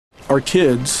Our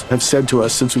kids have said to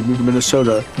us since we moved to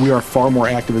Minnesota, we are far more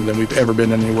active than we've ever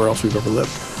been anywhere else we've ever lived.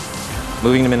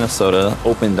 Moving to Minnesota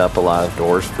opened up a lot of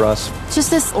doors for us. Just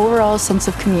this overall sense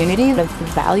of community, of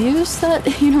values that,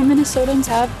 Minnesotans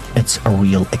have. It's a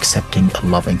real accepting,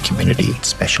 loving community,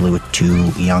 especially with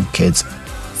 2 young kids.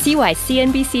 See why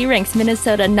CNBC ranks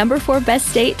Minnesota number 4 best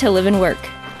state to live and work.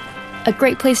 A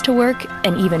great place to work,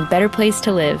 an even better place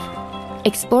to live.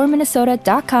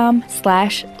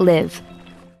 ExploreMinnesota.com/live.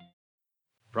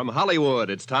 From Hollywood,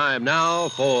 it's time now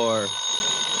for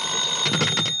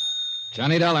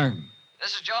Johnny Dollar.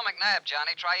 This is Joe McNabb,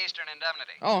 Johnny, Tri-Eastern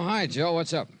Indemnity. Oh, hi, Joe.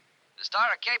 What's up? The Star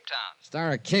of Cape Town.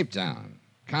 Star of Cape Town.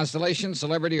 Constellation,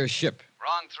 celebrity, or ship?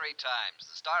 Wrong 3 times.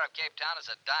 The Star of Cape Town is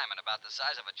a diamond about the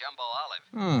size of a jumbo olive.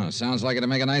 Oh, sounds like it'd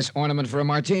make a nice ornament for a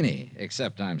martini.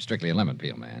 Except I'm strictly a lemon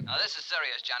peel man. Now, this is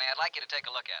serious, Johnny. I'd like you to take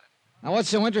a look at it. Now, what's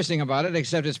so interesting about it,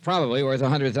 except it's probably worth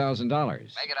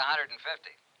 $100,000? Make it 150.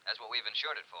 That's what we've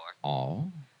insured it for.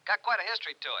 Oh? Got quite a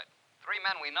history to it. 3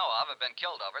 men we know of have been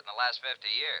killed over it in the last 50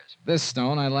 years. This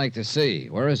stone I'd like to see.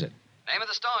 Where is it? Name of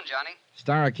the stone, Johnny.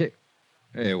 Star of Cape...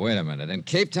 Hey, wait a minute. In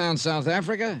Cape Town, South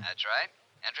Africa? That's right.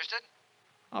 Interested?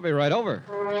 I'll be right over.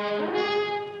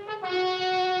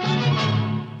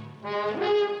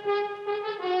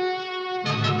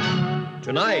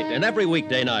 Tonight and every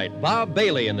weekday night, Bob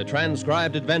Bailey in the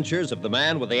transcribed adventures of the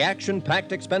man with the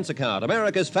action-packed expense account,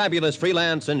 America's fabulous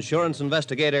freelance insurance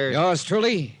investigator. Yours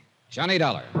truly, Johnny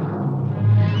Dollar.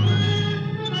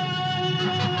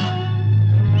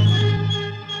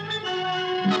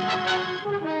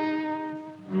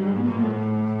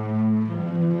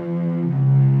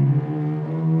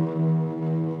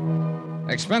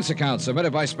 Expense account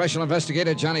submitted by Special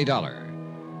Investigator Johnny Dollar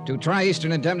to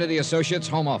Tri-Eastern Indemnity Associates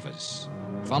Home Office.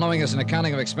 Following is an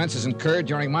accounting of expenses incurred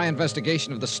during my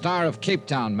investigation of the Star of Cape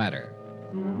Town matter.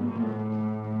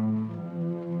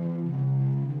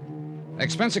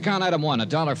 Expense account item 1,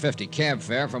 $1.50 cab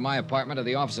fare from my apartment to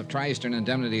the office of Tri-Eastern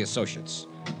Indemnity Associates.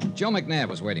 Joe McNabb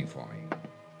was waiting for me.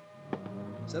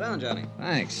 Sit down, Johnny.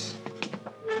 Thanks.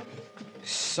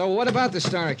 So what about the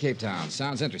Star of Cape Town?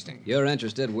 Sounds interesting. You're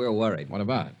interested, we're worried. What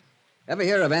about? Ever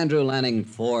hear of Andrew Lanning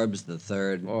Forbes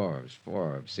III?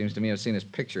 Forbes. Seems to me I've seen his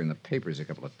picture in the papers a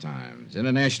couple of times.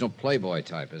 International playboy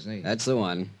type, isn't he? That's the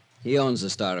one. He owns the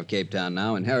Star of Cape Town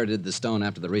now, inherited the stone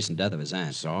after the recent death of his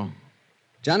aunt. So?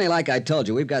 Johnny, like I told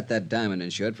you, we've got that diamond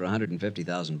insured for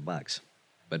 $150,000.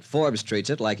 But Forbes treats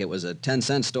it like it was a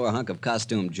 10-cent store hunk of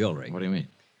costume jewelry. What do you mean?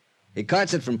 He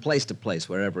carts it from place to place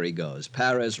wherever he goes.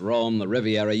 Paris, Rome, the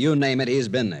Riviera, you name it, he's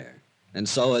been there. And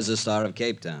so has the Star of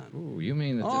Cape Town. Ooh, you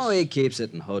mean that he keeps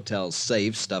it in hotel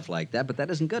safes, stuff like that, but that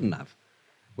isn't good enough.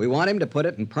 We want him to put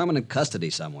it in permanent custody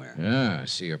somewhere. Yeah, I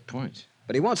see your point.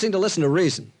 But he won't seem to listen to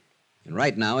reason. And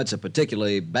right now, it's a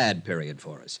particularly bad period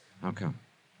for us. How come?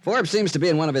 Forbes seems to be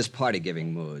in one of his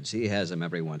party-giving moods. He has them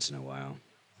every once in a while.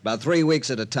 About 3 weeks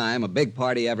at a time, a big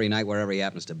party every night wherever he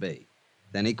happens to be.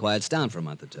 Then he quiets down for a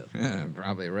month or 2. Yeah,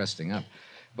 probably resting up.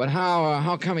 But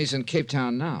how come he's in Cape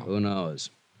Town now? Who knows?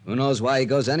 Who knows why he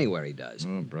goes anywhere he does?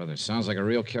 Oh, brother, sounds like a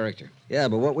real character. Yeah,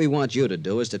 but what we want you to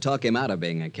do is to talk him out of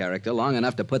being a character long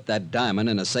enough to put that diamond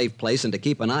in a safe place and to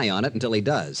keep an eye on it until he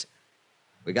does.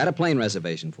 We got a plane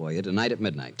reservation for you tonight at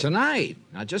midnight. Tonight?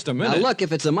 Now, just a minute. Now, look,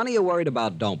 if it's the money you're worried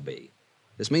about, don't be.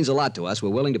 This means a lot to us. We're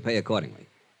willing to pay accordingly.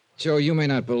 Joe, you may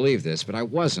not believe this, but I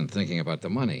wasn't thinking about the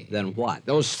money. Then what?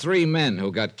 Those 3 men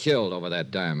who got killed over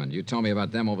that diamond. You told me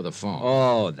about them over the phone.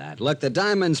 Oh, that. Look, the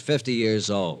diamond's 50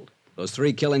 years old. Those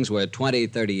 3 killings were 20,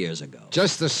 30 years ago.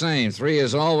 Just the same, 3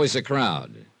 is always a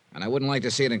crowd. And I wouldn't like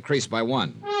to see it increase by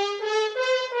 1.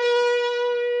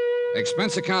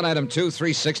 Expense account item 2,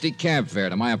 $360 cab fare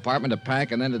to my apartment to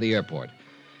pack and then to the airport,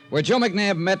 where Joe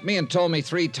McNabb met me and told me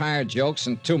 3 tired jokes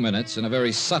in 2 minutes in a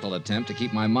very subtle attempt to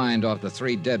keep my mind off the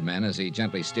 3 dead men as he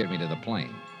gently steered me to the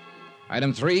plane.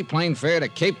 Item 3, plane fare to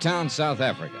Cape Town, South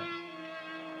Africa.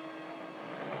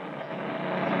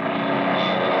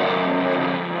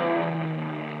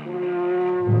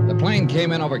 The plane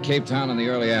came in over Cape Town in the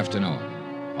early afternoon.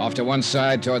 Off to one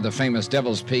side toward the famous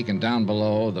Devil's Peak, and down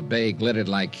below, the bay glittered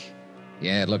like...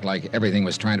 Yeah, it looked like everything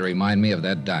was trying to remind me of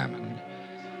that diamond.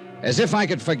 As if I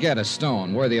could forget a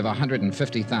stone worthy of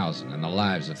 $150,000 in the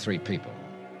lives of 3 people.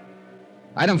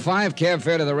 Item 5, cab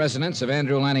fare to the residence of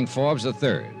Andrew Lanning Forbes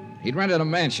III. He'd rented a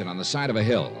mansion on the side of a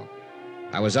hill.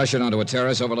 I was ushered onto a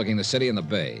terrace overlooking the city and the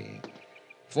bay.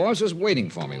 Forbes was waiting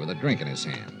for me with a drink in his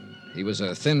hand. He was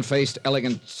a thin-faced,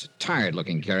 elegant,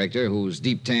 tired-looking character whose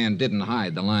deep tan didn't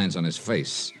hide the lines on his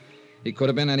face. He could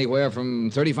have been anywhere from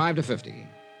 35 to 50.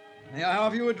 May I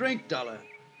have you a drink, Dollar?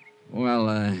 Well,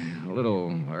 a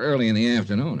little early in the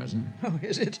afternoon, isn't it? Oh,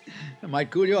 is it? It might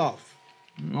cool you off.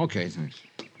 Okay, thanks.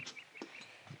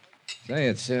 Say,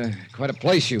 it's quite a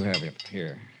place you have up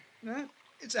here.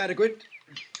 It's adequate.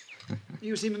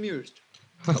 You seem amused.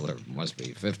 Well, there must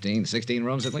be 15, 16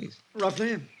 rooms at least.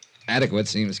 Roughly. Adequate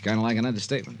seems kind of like an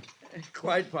understatement.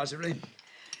 Quite possibly.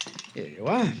 Here you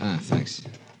are. Ah, thanks.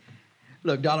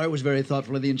 Look, Dollar, it was very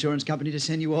thoughtful of the insurance company to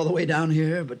send you all the way down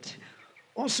here, but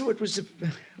also it was,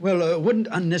 wouldn't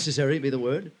unnecessary be the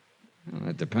word? Well,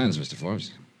 that depends, Mr.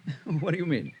 Forbes. What do you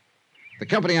mean? The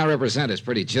company I represent is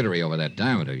pretty jittery over that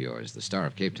diamond of yours, the Star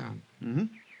of Cape Town. Mm-hmm.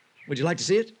 Would you like to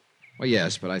see it? Well,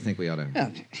 yes, but I think we ought to... Yeah,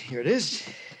 here it is.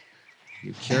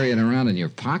 You carry it around in your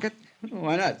pocket?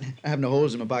 Why not? I have no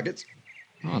holes in my pockets.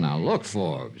 Oh, now look,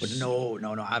 Forbes. But no.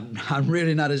 I'm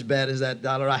really not as bad as that,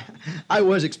 Dollar. I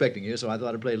was expecting you, so I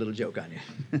thought I'd play a little joke on you.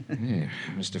 Hey,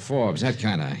 Mr. Forbes, that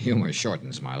kind of humor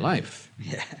shortens my life.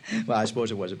 Yeah, well, I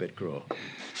suppose it was a bit cruel.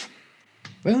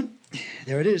 Well,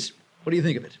 there it is. What do you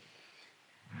think of it?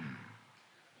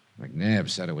 McNabb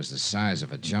said it was the size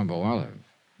of a jumbo olive.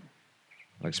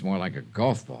 Looks more like a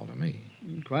golf ball to me.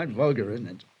 Quite vulgar, isn't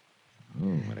it?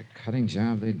 Oh, what a cutting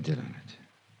job they did on it.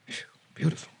 Phew,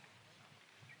 beautiful.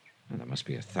 Well, there must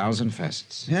be 1,000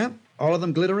 facets. Yeah, all of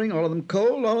them glittering, all of them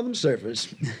cold, all of them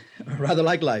surfers. Rather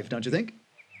like life, don't you think?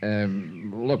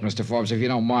 Look, Mr. Forbes, if you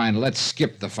don't mind, let's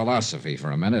skip the philosophy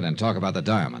for a minute and talk about the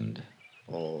diamond.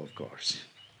 Oh, of course.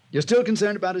 You're still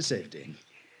concerned about his safety.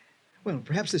 Well,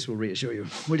 perhaps this will reassure you.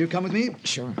 Will you come with me?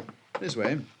 Sure. This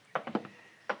way.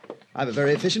 I have a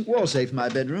very efficient wall safe in my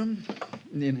bedroom.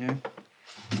 In here.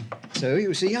 So,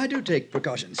 you see, I do take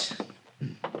precautions.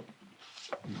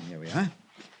 Here we are.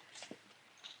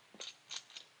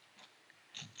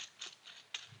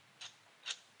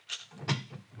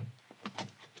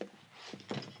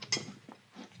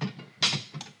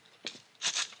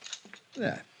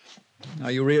 There.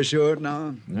 Are you reassured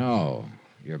now? No.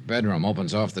 Your bedroom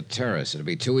opens off the terrace. It'd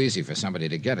be too easy for somebody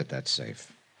to get at that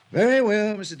safe. Very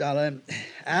well, Mr. Dollar.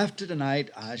 After tonight,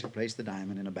 I shall place the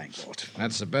diamond in a bank vault.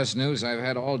 That's the best news I've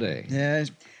had all day. Yes.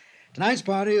 Tonight's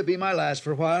party will be my last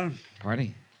for a while.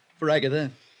 Party? For Agatha.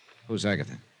 Who's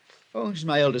Agatha? Oh, she's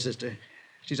my elder sister.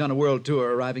 She's on a world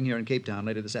tour, arriving here in Cape Town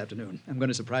later this afternoon. I'm going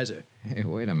to surprise her. Hey,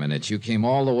 wait a minute. You came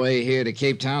all the way here to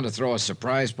Cape Town to throw a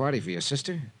surprise party for your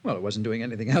sister? Well, I wasn't doing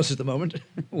anything else at the moment.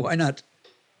 Why not?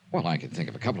 Well, I can think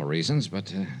of a couple of reasons,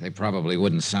 but they probably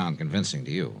wouldn't sound convincing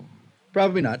to you.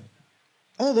 Probably not.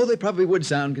 Although they probably would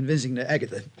sound convincing to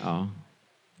Agatha. Oh?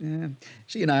 Yeah,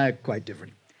 she and I are quite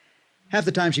different. Half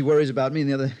the time she worries about me, and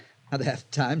the other half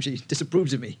the time she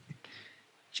disapproves of me.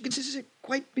 She considers it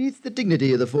quite beneath the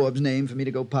dignity of the Forbes name for me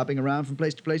to go popping around from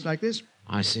place to place like this.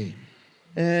 I see.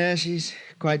 She's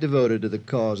quite devoted to the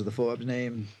cause of the Forbes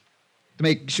name. To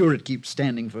make sure it keeps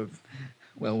standing for,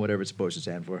 well, whatever it's supposed to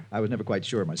stand for. I was never quite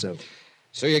sure myself.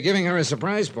 So you're giving her a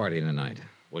surprise party tonight.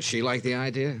 Will she like the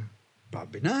idea?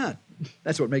 Probably not.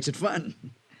 That's what makes it fun.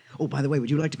 Oh, by the way, would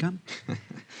you like to come?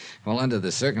 Well, under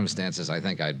the circumstances, I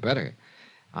think I'd better.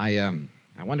 I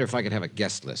wonder if I could have a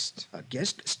guest list. A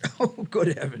guest list? Oh,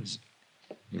 good heavens.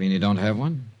 You mean you don't have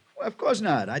one? Well, of course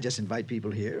not. I just invite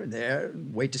people here and there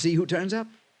and wait to see who turns up.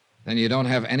 Then you don't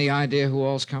have any idea who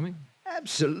all's coming?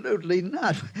 Absolutely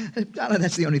not. Donna,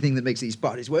 that's the only thing that makes these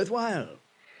parties worthwhile.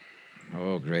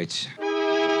 Oh, great.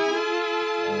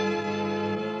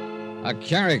 A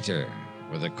character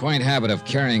with a quaint habit of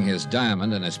carrying his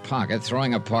diamond in his pocket,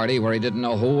 throwing a party where he didn't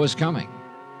know who was coming.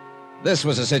 This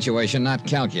was a situation not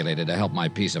calculated to help my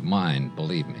peace of mind,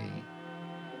 believe me.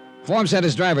 Forbes had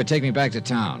his driver take me back to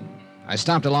town. I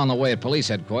stopped along the way at police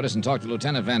headquarters and talked to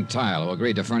Lieutenant Van Tile, who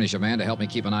agreed to furnish a man to help me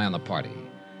keep an eye on the party.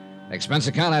 Expense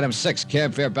account item 6,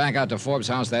 cab fare back out to Forbes'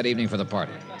 house that evening for the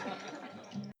party.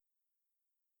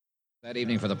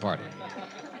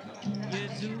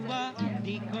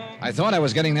 I thought I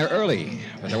was getting there early,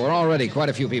 but there were already quite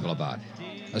a few people about.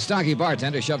 A stocky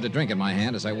bartender shoved a drink in my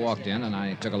hand as I walked in, and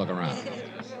I took a look around.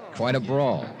 Quite a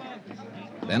brawl.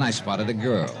 Then I spotted a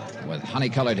girl with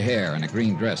honey-colored hair and a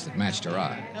green dress that matched her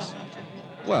eyes.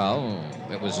 Well,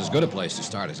 it was as good a place to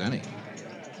start as any.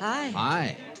 Hi.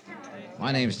 Hi.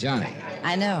 My name's Johnny.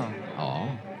 I know. Oh?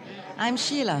 I'm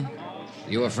Sheila.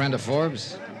 You a friend of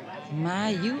Forbes? My,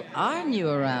 you are new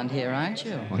around here, aren't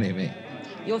you? What do you mean?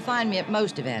 You'll find me at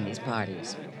most of Andy's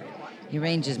parties. He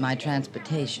arranges my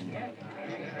transportation.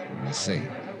 I see.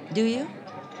 Do you?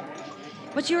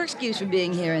 What's your excuse for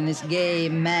being here in this gay,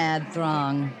 mad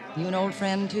throng? You an old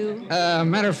friend, too?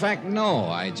 Matter of fact, no.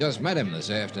 I just met him this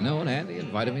afternoon, and he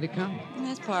invited me to come.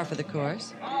 That's par for the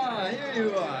course. here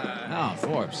you are. Oh,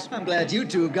 Forbes. I'm glad you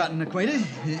two have gotten acquainted.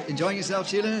 Enjoying yourself,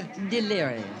 Sheila?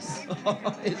 Delirious.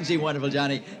 Isn't she wonderful,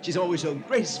 Johnny? She's always so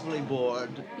gracefully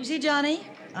bored. You see, Johnny,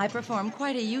 I perform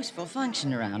quite a useful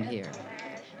function around here.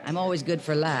 I'm always good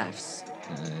for laughs.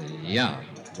 Yeah.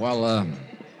 Well,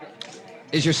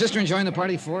 is your sister enjoying the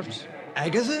party, Forbes?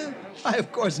 Agatha? Why,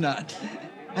 of course not.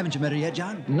 Haven't you met her yet,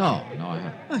 John? No, I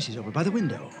haven't. Oh, she's over by the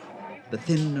window. The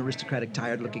thin, aristocratic,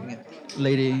 tired-looking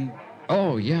lady.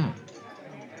 Oh, yeah.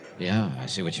 Yeah, I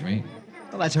see what you mean.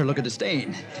 Well, that's her look of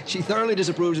disdain. She thoroughly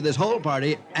disapproves of this whole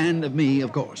party, and of me,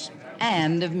 of course.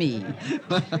 And of me.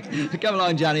 Come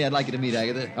along, Johnny. I'd like you to meet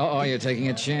Agatha. Oh, you're taking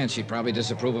a chance. She'd probably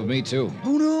disapprove of me, too.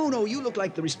 Oh, no. You look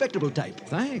like the respectable type.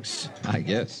 Thanks, I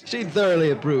guess. She'd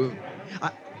thoroughly approve.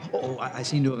 I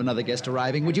seem to have another guest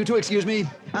arriving. Would you two excuse me?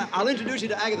 I'll introduce you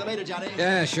to Agatha later, Johnny.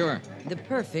 Yeah, sure. The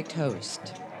perfect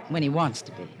host. When he wants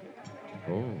to be.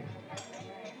 Oh.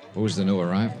 Who's the new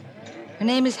arrival? Her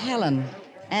name is Helen.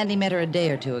 Andy met her a day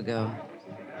or two ago.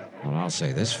 Well, I'll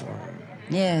say this for her.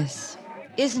 Yes.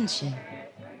 Isn't she?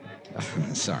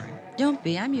 Sorry. Don't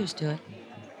be. I'm used to it.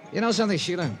 You know something,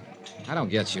 Sheila? I don't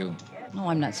get you. Oh,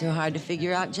 I'm not so hard to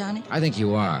figure out, Johnny. I think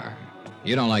you are.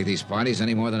 You don't like these parties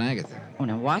any more than Agatha. Oh,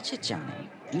 now watch it, Johnny.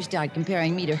 You start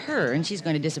comparing me to her, and she's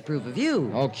going to disapprove of you.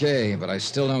 Okay, but I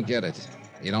still don't get it.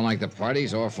 You don't like the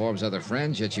parties or Forbes' other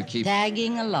friends, yet you keep...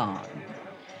 Tagging along.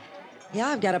 Yeah,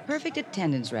 I've got a perfect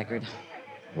attendance record.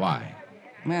 Why?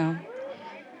 Well,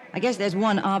 I guess there's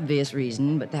one obvious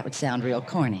reason, but that would sound real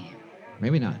corny.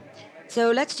 Maybe not.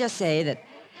 So let's just say that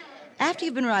after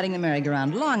you've been riding the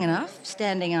merry-go-round long enough,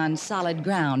 standing on solid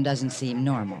ground doesn't seem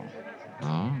normal.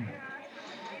 Oh?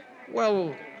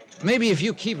 Well, maybe if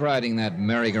you keep riding that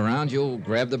merry-go-round, you'll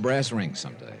grab the brass ring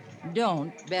someday.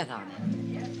 Don't bet on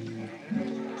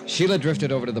it. Sheila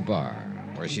drifted over to the bar,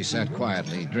 where she sat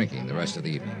quietly drinking the rest of the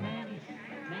evening.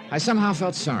 I somehow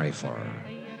felt sorry for her,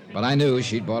 but I knew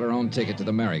she'd bought her own ticket to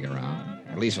the merry-go-round,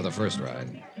 at least for the first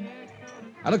ride.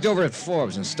 I looked over at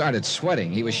Forbes and started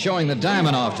sweating. He was showing the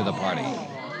diamond off to the party.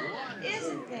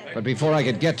 But before I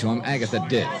could get to him, Agatha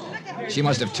did. She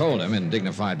must have told him in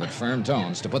dignified but firm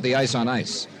tones to put the ice on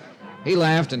ice. He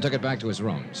laughed and took it back to his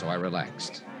room, so I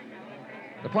relaxed.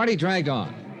 The party dragged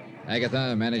on.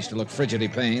 Agatha managed to look frigidly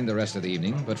pained the rest of the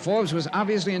evening, but Forbes was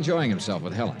obviously enjoying himself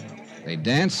with Helen. They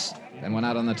danced, then went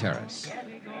out on the terrace.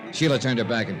 Sheila turned her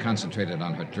back and concentrated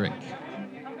on her drink.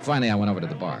 Finally, I went over to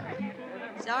the bar.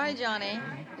 Sorry, Johnny.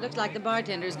 Looks like the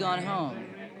bartender's gone home.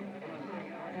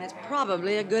 And that's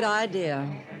probably a good idea.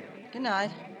 Good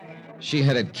night. She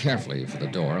headed carefully for the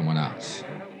door and went out.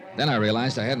 Then I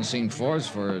realized I hadn't seen Forbes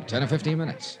for 10 or 15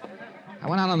 minutes. I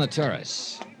went out on the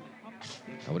terrace.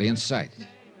 Nobody in sight.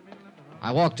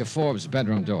 I walked to Forbes'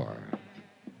 bedroom door.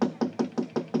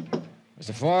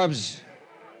 Mr. Forbes?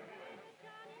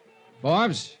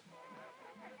 Forbes?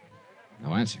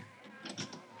 No answer.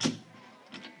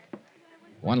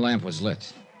 One lamp was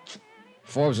lit.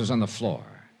 Forbes was on the floor.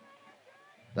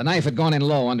 The knife had gone in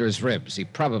low under his ribs. He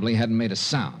probably hadn't made a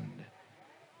sound.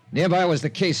 Nearby was the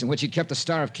case in which he kept the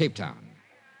Star of Cape Town.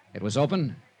 It was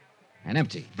open and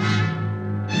empty.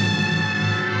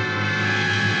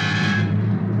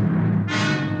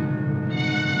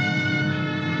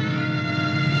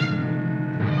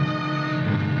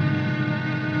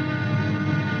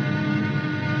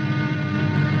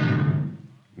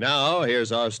 Now,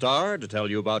 here's our star to tell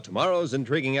you about tomorrow's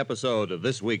intriguing episode of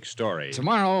this week's story.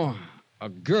 Tomorrow, a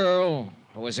girl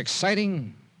who is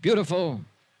exciting, beautiful,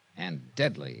 and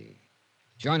deadly.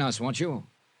 Join us, won't you?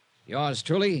 Yours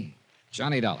truly,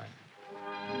 Johnny Dollar.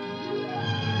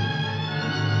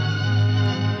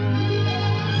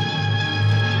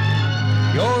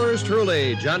 Yours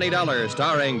truly, Johnny Dollar,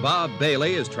 starring Bob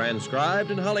Bailey, is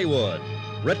transcribed in Hollywood.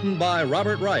 Written by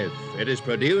Robert Reif. It is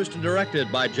produced and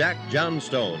directed by Jack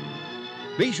Johnstone.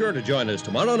 Be sure to join us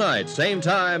tomorrow night, same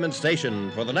time and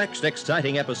station, for the next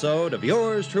exciting episode of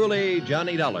Yours truly,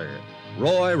 Johnny Dollar.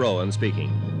 Roy Rowan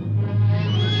speaking.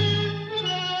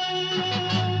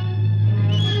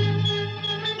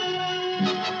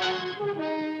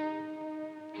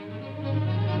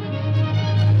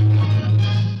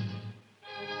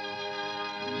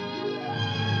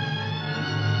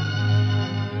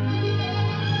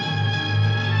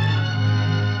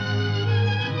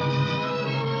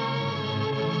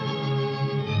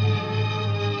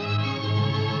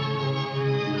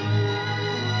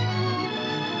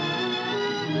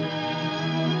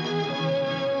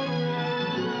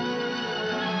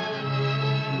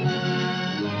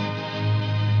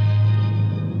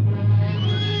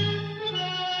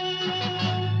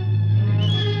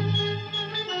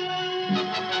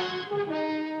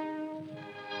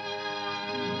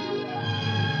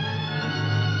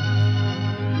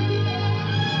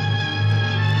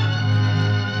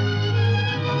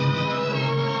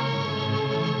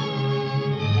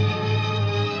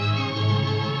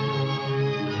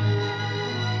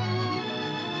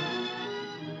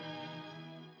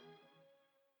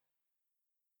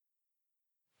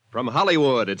 From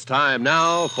Hollywood, it's time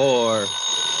now for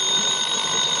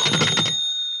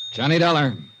Johnny Dollar.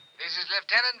 This is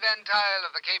Lieutenant Van Tile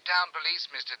of the Cape Town Police,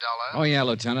 Mr. Dollar. Oh, yeah,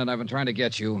 Lieutenant. I've been trying to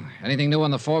get you. Anything new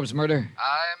on the Forbes murder?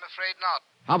 I'm afraid not.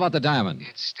 How about the diamond?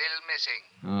 It's still missing.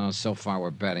 Oh, so far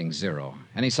we're batting 0.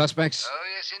 Any suspects? Oh,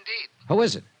 yes, indeed. Who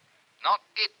is it? Not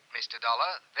it, Mr.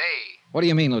 Dollar. They. What do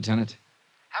you mean, Lieutenant?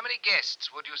 How many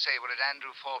guests would you say were at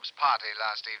Andrew Forbes' party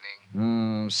last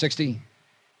evening? 60?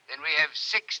 Then we have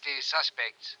 60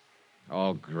 suspects.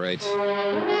 Oh, great.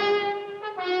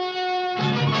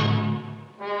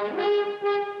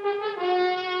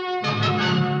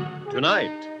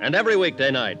 Tonight and every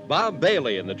weekday night, Bob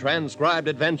Bailey in the transcribed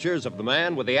adventures of the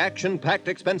man with the action-packed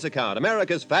expense account,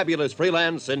 America's fabulous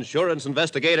freelance insurance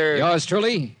investigator. Yours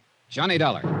truly, Johnny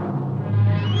Dollar.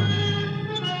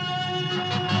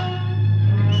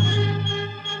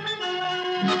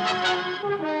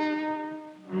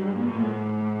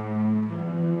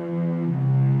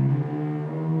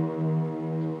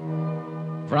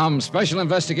 From Special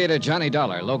Investigator Johnny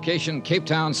Dollar, location Cape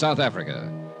Town, South Africa,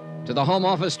 to the Home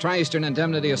Office, Tri-Eastern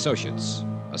Indemnity Associates.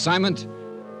 Assignment,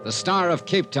 the Star of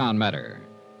Cape Town matter.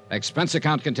 Expense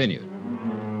account continued.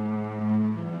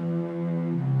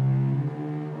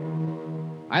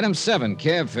 Item 7,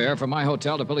 cab fare from my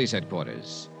hotel to police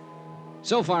headquarters.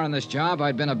 So far in this job,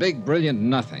 I'd been a big, brilliant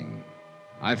nothing.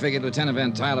 I figured Lieutenant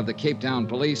Van Tile of the Cape Town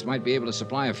Police might be able to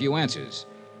supply a few answers.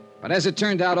 But as it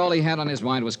turned out, all he had on his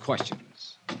mind was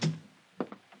questions.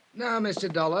 Now,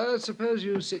 Mr. Dollar, suppose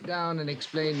you sit down and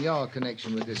explain your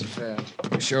connection with this affair.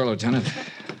 Sure, Lieutenant.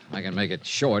 I can make it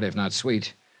short, if not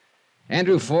sweet.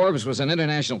 Andrew Forbes was an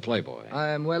international playboy. I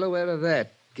am well aware of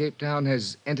that. Cape Town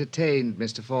has entertained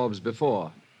Mr. Forbes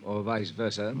before, or vice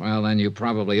versa. Well, then you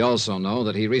probably also know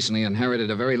that he recently inherited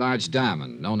a very large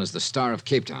diamond known as the Star of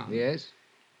Cape Town. Yes?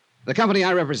 The company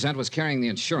I represent was carrying the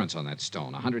insurance on that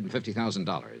stone,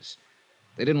 $150,000.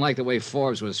 They didn't like the way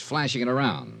Forbes was flashing it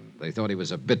around. They thought he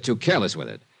was a bit too careless with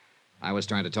it. I was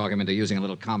trying to talk him into using a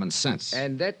little common sense.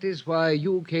 And that is why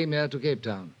you came here to Cape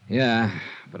Town? Yeah,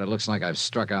 but it looks like I've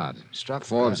struck out.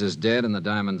 Forbes is dead and the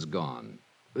diamond's gone.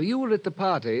 You were at the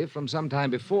party from some time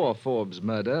before Forbes'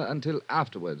 murder until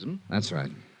afterwards, hmm? That's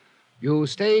right. You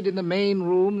stayed in the main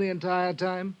room the entire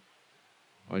time?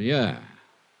 Well, yeah.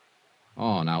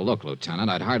 Oh, now look, Lieutenant,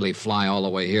 I'd hardly fly all the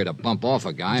way here to bump off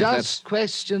a guy. Just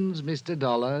questions, Mr.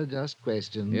 Dollar, just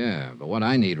questions. Yeah, but what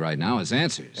I need right now is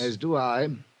answers. As do I.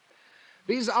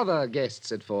 These other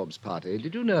guests at Forbes' party,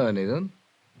 did you know any of them?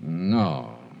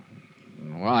 No.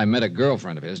 Well, I met a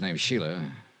girlfriend of his named Sheila,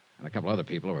 and a couple other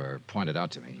people were pointed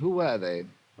out to me. Who were they?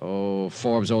 Oh,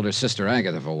 Forbes' older sister,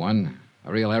 Agatha, for one.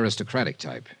 A real aristocratic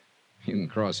type. You can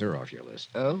cross her off your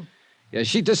list. Oh? Yeah,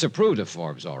 she disapproved of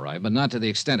Forbes, all right, but not to the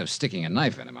extent of sticking a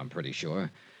knife in him, I'm pretty sure.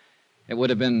 It would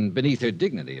have been beneath her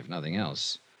dignity, if nothing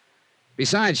else.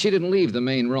 Besides, she didn't leave the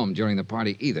main room during the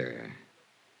party either.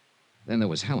 Then there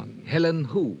was Helen. Helen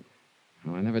who?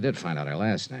 Well, I never did find out her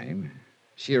last name.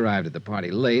 She arrived at the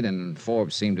party late, and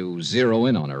Forbes seemed to zero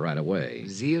in on her right away.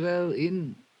 Zero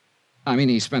in? I mean,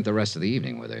 he spent the rest of the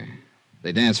evening with her.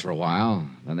 They danced for a while,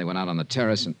 then they went out on the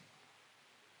terrace, and...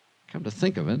 Come to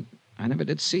think of it, I never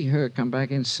did see her come back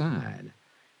inside.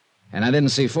 And I didn't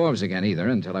see Forbes again either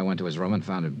until I went to his room and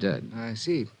found him dead. I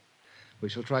see. We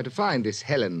shall try to find this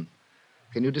Helen.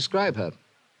 Can you describe her?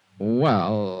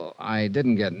 Well, I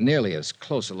didn't get nearly as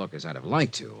close a look as I'd have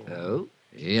liked to. Oh?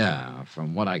 Yeah,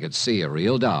 from what I could see, a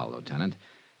real doll, Lieutenant.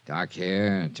 Dark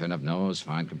hair, turned-up nose,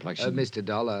 fine complexion. Mr.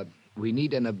 Dollar, we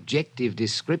need an objective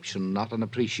description, not an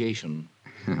appreciation.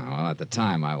 Well, at the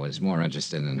time, I was more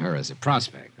interested in her as a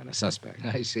prospect than a suspect.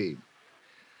 I see.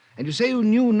 And you say you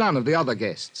knew none of the other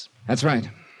guests? That's right.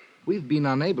 We've been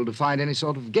unable to find any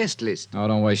sort of guest list. Oh,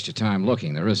 don't waste your time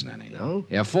looking. There isn't any. No?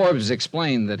 Yeah, Forbes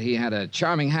explained that he had a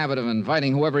charming habit of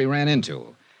inviting whoever he ran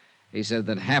into. He said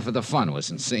that half of the fun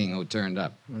was in seeing who turned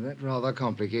up. Well, that rather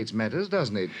complicates matters,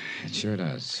 doesn't it? It sure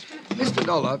does. Mr.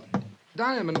 Dollar,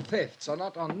 diamond thefts are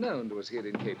not unknown to us here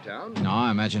in Cape Town. No,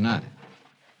 I imagine not.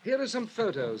 Here are some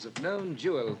photos of known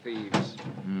jewel thieves.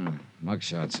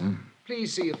 Mugshots, huh?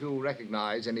 Please see if you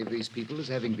recognize any of these people as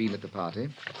having been at the party.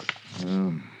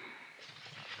 Well,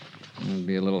 it'd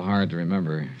be a little hard to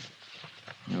remember.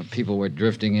 You know, people were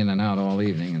drifting in and out all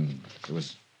evening, and there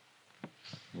was...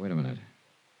 Wait a minute.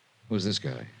 Who's this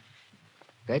guy?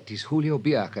 That is Julio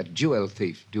Biak, a jewel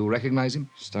thief. Do you recognize him?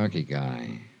 Starkey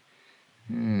guy.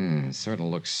 Sort of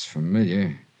looks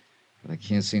familiar, but I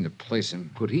can't seem to place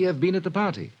him. Could he have been at the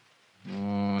party?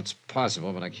 Oh, it's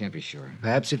possible, but I can't be sure.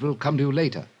 Perhaps it will come to you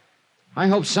later. I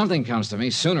hope something comes to me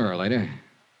sooner or later.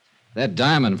 That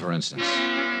diamond, for instance.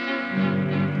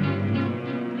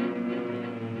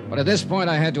 But at this point,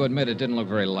 I had to admit it didn't look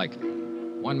very likely.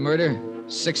 1 murder,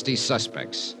 60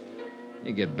 suspects.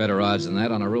 You get better odds than that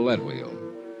on a roulette wheel.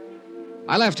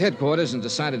 I left headquarters and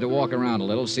decided to walk around a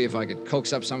little, see if I could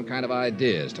coax up some kind of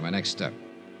ideas to my next step.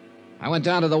 I went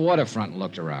down to the waterfront and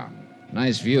looked around.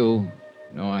 Nice view,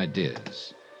 no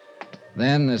ideas.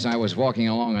 Then, as I was walking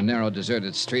along a narrow,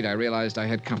 deserted street, I realized I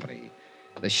had company.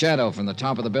 The shadow from the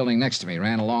top of the building next to me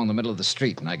ran along the middle of the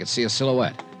street, and I could see a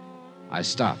silhouette. I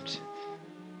stopped.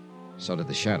 So did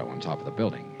the shadow on top of the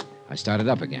building. I started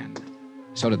up again.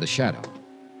 So did the shadow.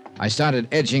 I started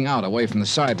edging out away from the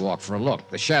sidewalk for a look.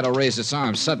 The shadow raised its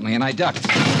arms suddenly, and I ducked.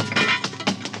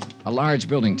 A large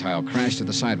building tile crashed to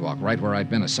the sidewalk right where I'd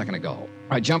been a second ago.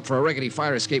 I jumped for a rickety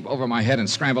fire escape over my head and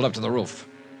scrambled up to the roof.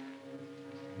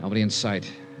 Nobody in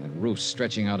sight. That roof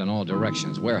stretching out in all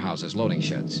directions. Warehouses, loading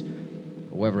sheds.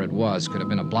 Whoever it was could have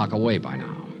been a block away by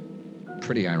now.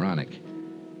 Pretty ironic.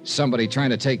 Somebody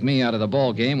trying to take me out of the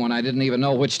ball game when I didn't even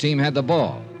know which team had the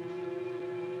ball.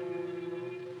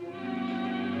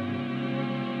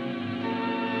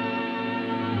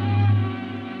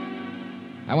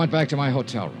 I went back to my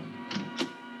hotel room.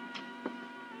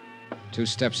 2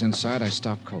 steps inside, I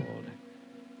stopped cold.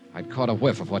 I'd caught a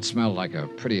whiff of what smelled like a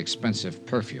pretty expensive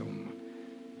perfume.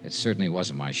 It certainly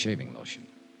wasn't my shaving lotion.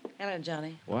 Hello,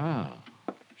 Johnny. Wow.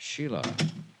 Sheila.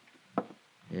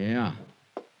 Yeah.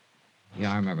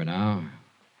 Yeah, I remember now.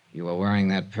 You were wearing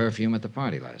that perfume at the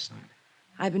party last night.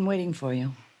 I've been waiting for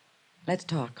you. Let's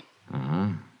talk. Uh-huh.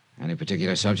 Any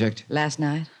particular subject? Last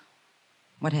night?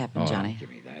 What happened, Johnny? Give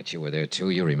me that. You were there,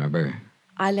 too. You remember.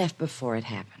 I left before it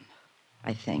happened,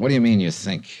 I think. What do you mean, you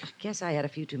think? Guess I had a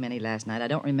few too many last night. I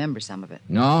don't remember some of it.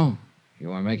 No? You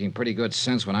were making pretty good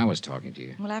sense when I was talking to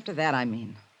you. Well, after that, I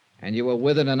mean. And you were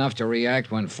with it enough to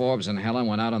react when Forbes and Helen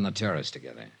went out on the terrace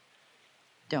together.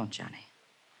 Don't, Johnny.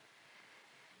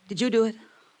 Did you do it?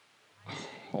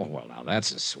 Oh, well, now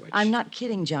that's a switch. I'm not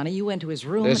kidding, Johnny. You went to his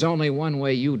room. There's only one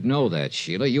way you'd know that,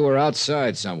 Sheila. You were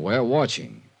outside somewhere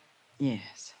watching.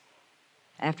 Yes.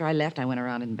 After I left, I went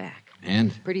around and back.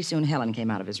 And? Pretty soon, Helen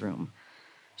came out of his room.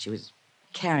 She was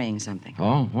carrying something.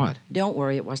 Oh, what? Don't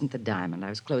worry, it wasn't the diamond. I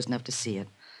was close enough to see it.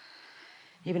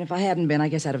 Even if I hadn't been, I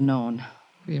guess I'd have known.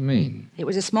 What do you mean? It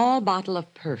was a small bottle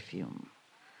of perfume.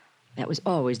 That was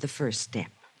always the first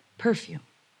step. Perfume.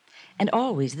 And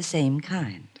always the same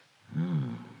kind.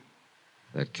 Oh.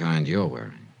 That kind you're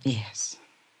wearing. Yes.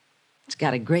 It's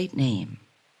got a great name.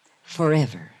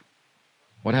 Forever.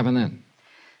 What happened then?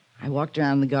 I walked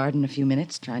around the garden a few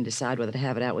minutes, trying to decide whether to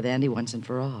have it out with Andy once and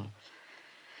for all.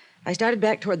 I started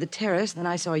back toward the terrace, then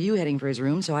I saw you heading for his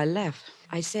room, so I left.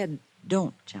 I said,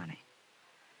 don't, Johnny.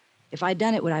 If I'd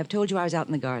done it, would I have told you I was out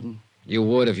in the garden? You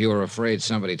would if you were afraid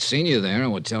somebody'd seen you there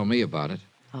and would tell me about it.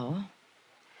 Oh?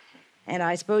 And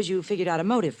I suppose you figured out a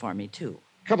motive for me, too.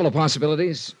 Couple of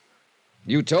possibilities.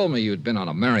 You told me you'd been on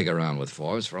a merry-go-round with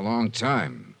Forbes for a long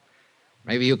time.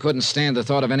 Maybe you couldn't stand the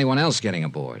thought of anyone else getting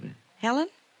aboard. Helen?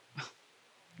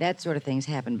 That sort of thing's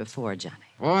happened before, Johnny.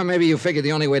 Or maybe you figured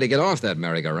the only way to get off that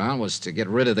merry-go-round was to get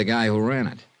rid of the guy who ran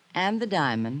it. And the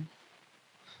diamond.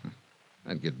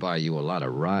 That could buy you a lot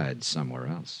of rides somewhere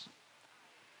else.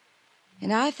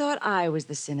 And I thought I was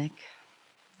the cynic.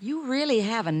 You really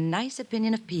have a nice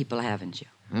opinion of people, haven't you?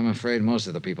 I'm afraid most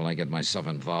of the people I get myself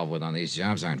involved with on these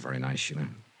jobs aren't very nice, Sheila.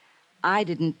 I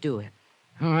didn't do it.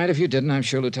 All right, if you didn't, I'm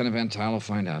sure Lieutenant Van Tuyl will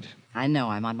find out. I know.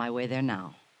 I'm on my way there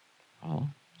now. Oh?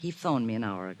 He phoned me an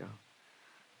hour ago.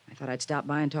 I thought I'd stop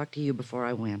by and talk to you before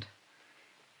I went.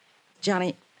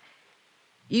 Johnny,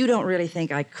 you don't really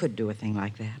think I could do a thing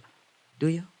like that, do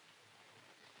you?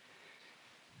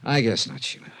 I guess not,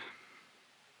 Sheila.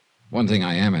 One thing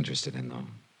I am interested in, though.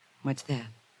 What's that?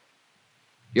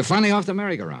 You're finally off the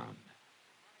merry-go-round.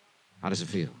 How does it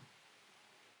feel?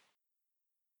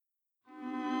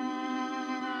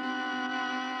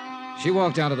 She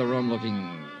walked out of the room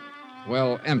looking,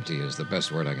 well, empty is the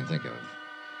best word I can think of.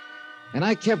 And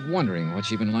I kept wondering what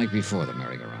she'd been like before the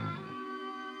merry-go-round.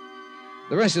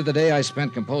 The rest of the day I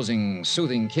spent composing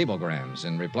soothing cablegrams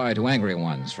in reply to angry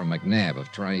ones from McNabb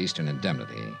of Tri-Eastern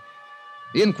Indemnity.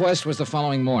 The inquest was the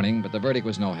following morning, but the verdict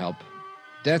was no help.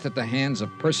 Death at the hands of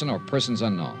person or persons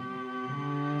unknown.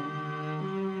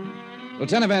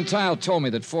 Lieutenant Van Tuyl told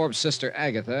me that Forbes' sister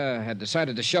Agatha had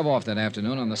decided to shove off that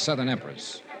afternoon on the Southern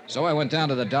Empress. So I went down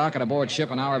to the dock and aboard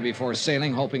ship an hour before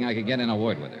sailing, hoping I could get in a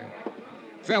word with her.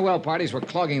 Farewell parties were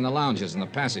clogging the lounges and the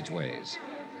passageways.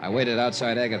 I waited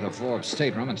outside Agatha Forbes'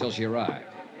 stateroom until she arrived.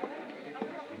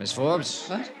 Miss Forbes?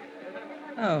 What?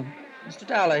 Oh, Mr.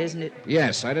 Dollar, isn't it?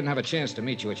 Yes, I didn't have a chance to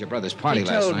meet you at your brother's party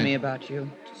last night. He told me about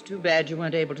you. It's too bad you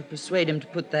weren't able to persuade him to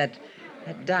put that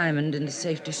diamond into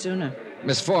safety sooner.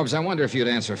 Miss Forbes, I wonder if you'd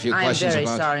answer a few questions I'm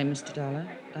about... very sorry, Mr. Dollar.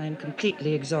 I am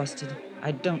completely exhausted.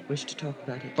 I don't wish to talk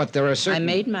about it. But there are certain... I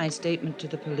made my statement to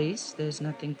the police. There's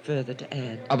nothing further to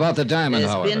add. About the diamond,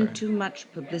 however. There's been too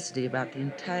much publicity about the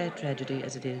entire tragedy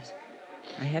as it is.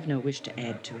 I have no wish to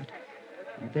add to it.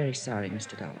 I'm very sorry,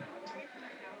 Mr. Dollar.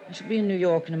 I shall be in New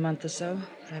York in a month or so.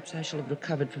 Perhaps I shall have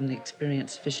recovered from the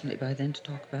experience sufficiently by then to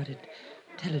talk about it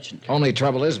intelligently. Only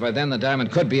trouble is, by then the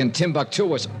diamond could be in Timbuktu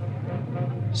or...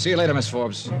 See you later, Miss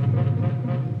Forbes.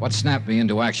 What snapped me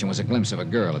into action was a glimpse of a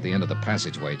girl at the end of the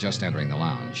passageway just entering the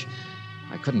lounge.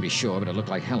 I couldn't be sure, but it looked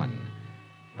like Helen.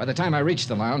 By the time I reached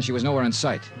the lounge, she was nowhere in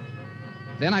sight.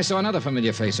 Then I saw another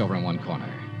familiar face over in one corner.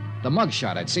 The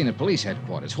mugshot I'd seen at police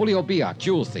headquarters, Julio Biak,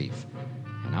 jewel thief.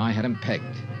 And now I had him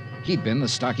pegged. He'd been the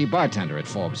stocky bartender at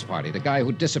Forbes' party, the guy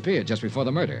who disappeared just before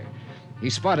the murder. He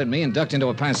spotted me and ducked into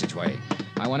a passageway.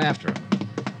 I went after him.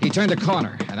 He turned a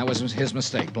corner, and that was his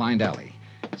mistake, blind alley.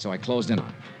 So I closed in on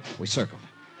him. We circled.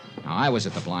 Now, I was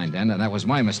at the blind end, and that was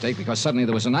my mistake because suddenly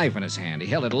there was a knife in his hand. He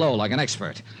held it low like an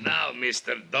expert. Now,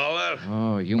 Mr. Dollar.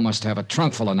 Oh, you must have a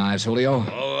trunk full of knives, Julio.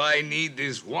 Oh, I need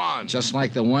this one. Just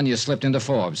like the one you slipped into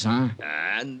Forbes, huh?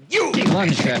 And you! He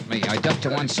lunged at me. I ducked to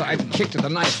one side and kicked at the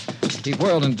knife. He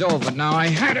whirled and dove, but now I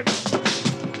had it.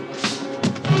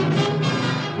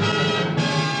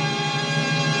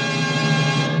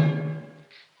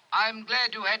 I'm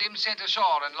glad you had him sent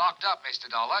ashore and locked up, Mr.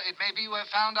 Dollar. It may be you have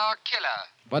found our killer.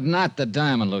 But not the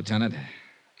diamond, Lieutenant.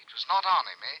 It was not on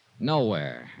him, eh?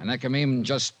 Nowhere. And that can mean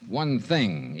just one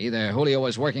thing. Either Julio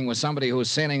was working with somebody who's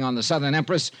sailing on the Southern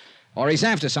Empress, or he's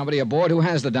after somebody aboard who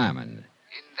has the diamond.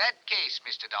 In that case,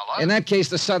 Mr. Dollar... In that case,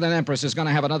 the Southern Empress is going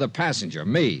to have another passenger,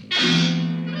 me.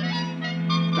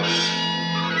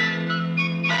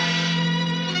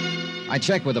 I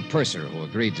checked with the purser who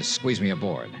agreed to squeeze me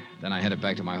aboard. Then I headed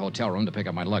back to my hotel room to pick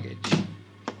up my luggage.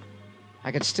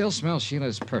 I could still smell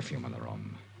Sheila's perfume in the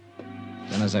room.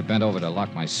 Then as I bent over to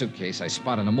lock my suitcase, I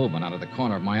spotted a movement out of the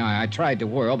corner of my eye. I tried to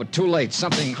whirl, but too late.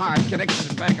 Something hard connected to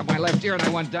the back of my left ear, and I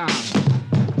went down.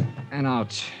 And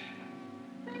out.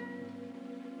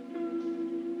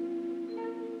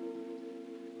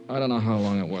 I don't know how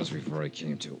long it was before I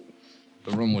came to.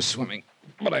 The room was swimming,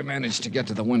 but I managed to get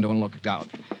to the window and looked out.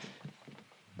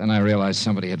 Then I realized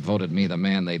somebody had voted me the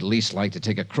man they'd least like to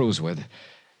take a cruise with.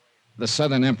 The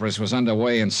Southern Empress was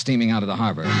underway and steaming out of the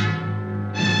harbor.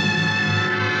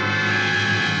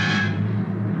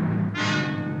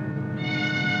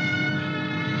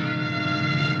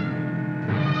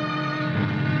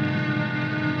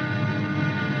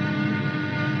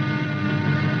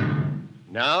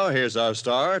 Now, here's our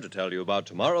star to tell you about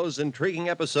tomorrow's intriguing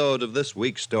episode of this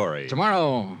week's story.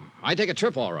 Tomorrow, I take a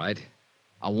trip, all right.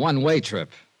 A one-way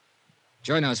trip.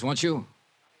 Join us, won't you?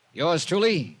 Yours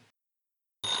truly,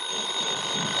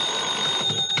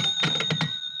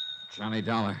 Johnny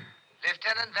Dollar.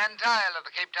 Lieutenant Van Tile of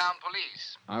the Cape Town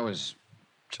Police. I was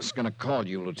just going to call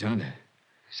you, Lieutenant.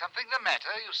 Is something the matter?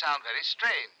 You sound very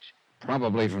strange.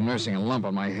 Probably from nursing a lump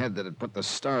on my head that had put the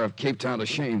Star of Cape Town to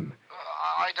shame.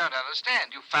 I don't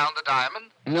understand. You found the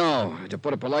diamond? No, to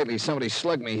put it politely, somebody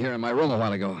slugged me here in my room a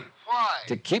while ago. Why?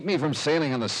 To keep me from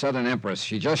sailing on the Southern Empress.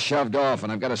 She just shoved off,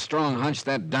 and I've got a strong hunch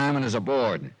that diamond is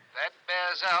aboard. That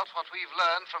bears out what we've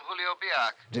learned from Julio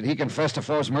Biak. Did he confess to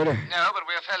Forbes' murder? No, but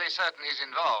we're fairly certain he's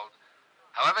involved.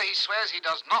 However, he swears he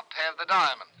does not have the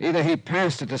diamond. Either he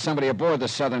passed it to somebody aboard the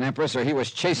Southern Empress, or he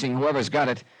was chasing whoever's got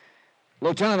it.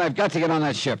 Lieutenant, I've got to get on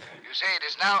that ship. You say it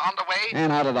is now underway?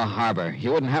 And out of the harbor.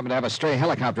 You wouldn't happen to have a stray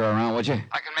helicopter around, would you?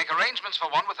 I can make arrangements for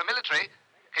one with the military.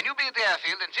 Can you be at the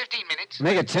airfield in 15 minutes?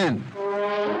 Make it 10.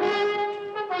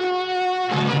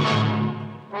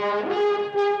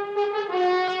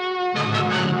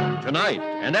 Tonight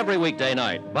and every weekday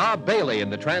night, Bob Bailey in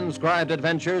the transcribed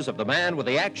adventures of the man with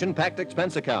the action-packed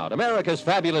expense account, America's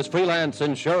fabulous freelance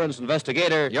insurance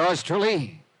investigator. Yours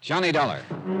truly, Johnny Dollar.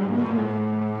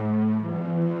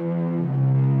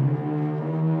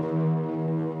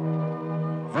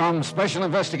 From Special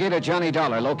Investigator Johnny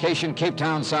Dollar, location Cape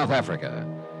Town, South Africa,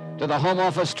 to the Home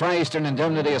Office, Tri-Eastern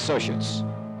Indemnity Associates.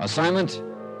 Assignment,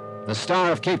 the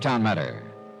Star of Cape Town matter.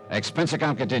 Expense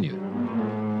account continued.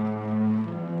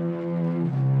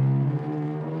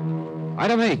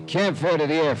 Item 8, cab fare to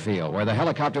the airfield, where the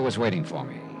helicopter was waiting for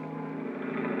me.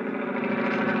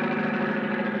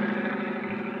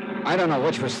 I don't know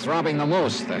which was throbbing the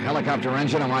most, the helicopter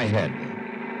engine or my head.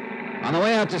 On the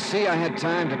way out to sea, I had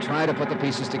time to try to put the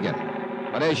pieces together.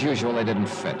 But as usual, they didn't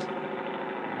fit.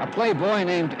 A playboy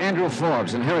named Andrew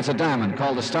Forbes inherits a diamond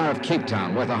called the Star of Cape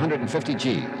Town, worth 150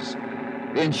 G's.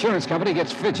 The insurance company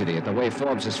gets fidgety at the way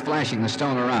Forbes is flashing the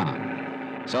stone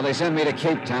around. So they send me to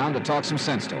Cape Town to talk some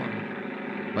sense to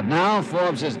him. But now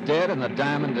Forbes is dead and the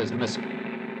diamond is missing.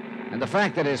 And the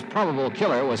fact that his probable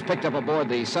killer was picked up aboard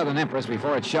the Southern Empress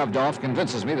before it shoved off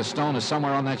convinces me the stone is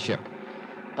somewhere on that ship.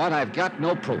 But I've got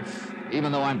no proof,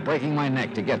 even though I'm breaking my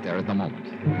neck to get there at the moment.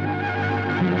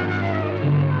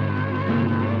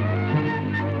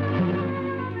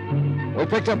 We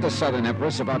picked up the Southern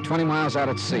Empress about 20 miles out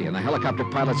at sea, and the helicopter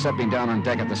pilot set me down on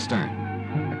deck at the stern.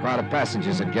 A crowd of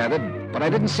passengers had gathered, but I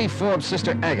didn't see Forbes'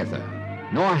 sister Agatha,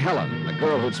 nor Helen, the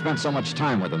girl who'd spent so much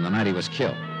time with him the night he was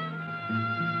killed.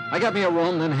 I got me a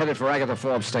room, then headed for Agatha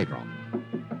Forbes' stateroom.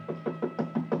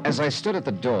 As I stood at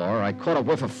the door, I caught a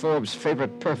whiff of Forbes'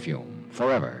 favorite perfume,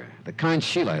 Forever, the kind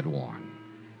Sheila had worn.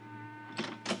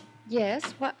 Yes,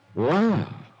 what? Wow.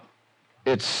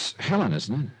 It's Helen,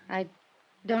 isn't it? I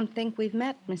don't think we've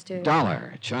met, Mr.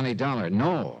 Dollar, Johnny Dollar.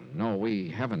 No, we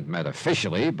haven't met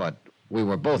officially, but we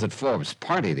were both at Forbes'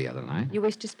 party the other night. You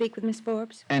wish to speak with Miss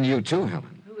Forbes? And you too,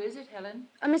 Helen. Who is it, Helen?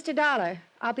 Mr. Dollar.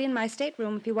 I'll be in my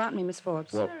stateroom if you want me, Miss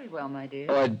Forbes. Well- Very well, my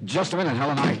dear. Just a minute,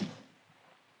 Helen.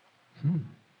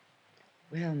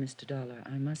 Well, Mr. Dollar,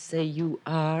 I must say you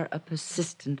are a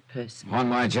persistent person. On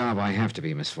my job, I have to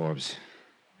be, Miss Forbes.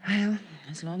 Well,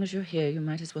 as long as you're here, you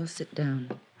might as well sit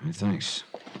down. Thanks.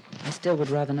 I still would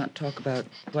rather not talk about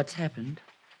what's happened.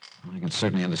 I can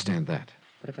certainly understand that.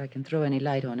 But if I can throw any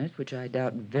light on it, which I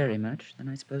doubt very much, then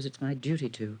I suppose it's my duty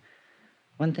to.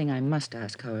 One thing I must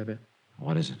ask, however.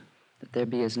 What is it? That there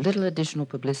be as little additional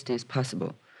publicity as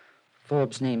possible.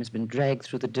 Forbes' name has been dragged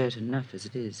through the dirt enough as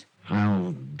it is.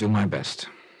 I'll do my best.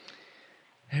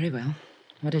 Very well.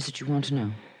 What is it you want to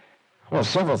know? Well,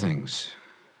 several things.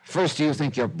 First, do you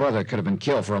think your brother could have been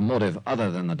killed for a motive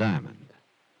other than the diamond?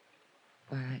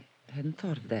 Why, I hadn't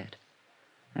thought of that.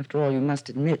 After all, you must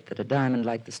admit that a diamond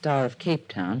like the Star of Cape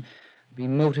Town would be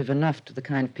motive enough to the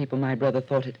kind of people my brother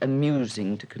thought it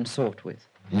amusing to consort with.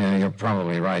 Yeah, you're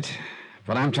probably right.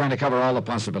 But I'm trying to cover all the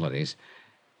possibilities.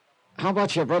 How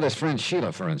about your brother's friend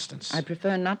Sheila, for instance? I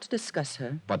prefer not to discuss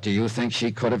her. But do you think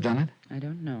she could have done it? I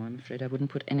don't know. I'm afraid I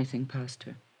wouldn't put anything past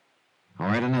her. All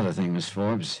right, another thing, Miss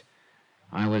Forbes.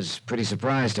 I was pretty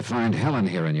surprised to find Helen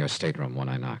here in your stateroom when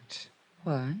I knocked.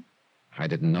 Why? I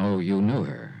didn't know you knew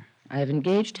her. I have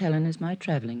engaged Helen as my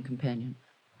traveling companion.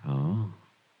 Oh?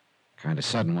 Kind of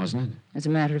sudden, wasn't it? As a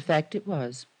matter of fact, it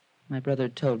was. My brother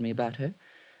had told me about her.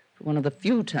 For one of the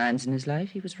few times in his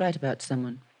life, he was right about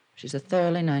someone. She's a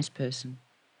thoroughly nice person.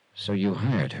 So you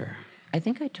hired her? I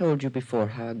think I told you before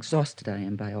how exhausted I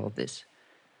am by all this.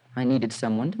 I needed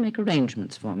someone to make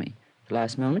arrangements for me. At the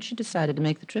last moment, she decided to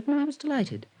make the trip, and I was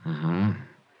delighted. Uh-huh.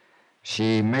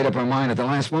 She made up her mind at the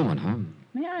last moment, huh?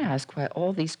 May I ask why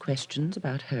all these questions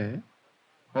about her?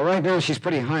 Well, right now, she's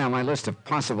pretty high on my list of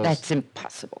possible... That's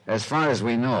impossible. As far as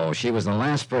we know, she was the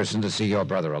last person to see your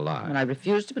brother alive. And I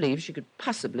refuse to believe she could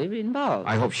possibly be involved.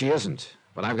 I hope she isn't.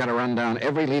 But I've got to run down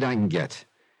every lead I can get.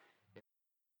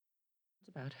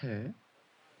 About her?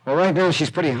 Well, right now, she's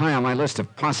pretty high on my list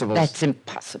of possible... That's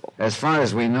impossible. As far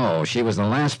as we know, she was the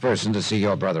last person to see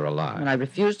your brother alive. And I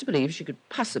refuse to believe she could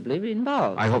possibly be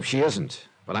involved. I hope she isn't.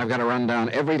 But I've got to run down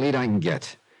every lead I can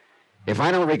get. If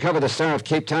I don't recover the Star of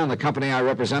Cape Town, the company I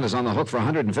represent is on the hook for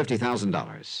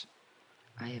 $150,000.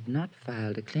 I have not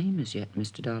filed a claim as yet,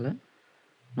 Mr. Dollar.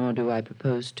 Nor do I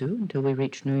propose to until we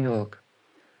reach New York.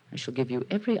 I shall give you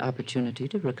every opportunity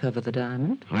to recover the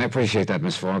diamond. I appreciate that,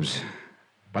 Miss Forbes.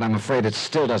 But I'm afraid it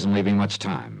still doesn't leave me much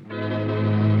time.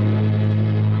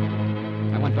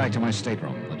 I went back to my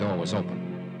stateroom. The door was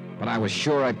open. But I was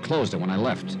sure I'd closed it when I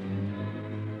left.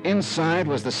 Inside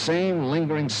was the same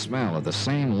lingering smell of the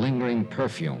same lingering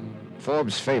perfume.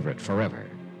 Forbes' favorite, Forever.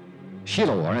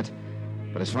 Sheila wore it,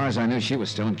 but as far as I knew, she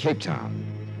was still in Cape Town.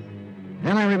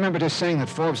 Then I remembered her saying that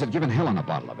Forbes had given Helen a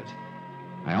bottle of it.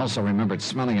 I also remembered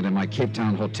smelling it in my Cape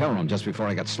Town hotel room just before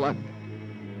I got slugged.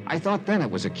 I thought then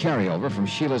it was a carryover from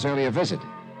Sheila's earlier visit.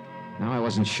 Now I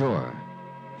wasn't sure.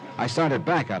 I started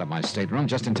back out of my stateroom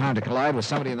just in time to collide with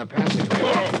somebody in the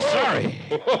passageway. Sorry.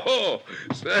 Whoa.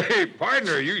 Say,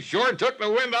 partner, you sure took the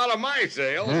wind out of my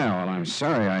sails. Yeah, well, I'm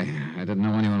sorry. I didn't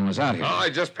know anyone was out here. Oh, I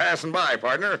just passing by,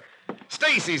 partner.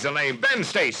 Stacy's the name, Ben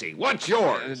Stacy. What's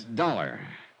yours? Dollar.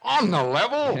 On the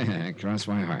level? Cross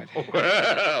my heart.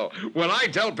 Well, when I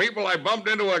tell people I bumped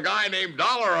into a guy named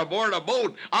Dollar aboard a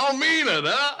boat, I'll mean it,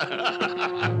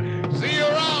 huh? See you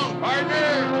around,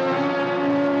 partner.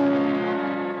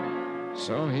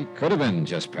 So he could have been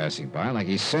just passing by, like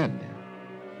he said.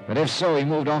 But if so, he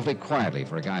moved awfully quietly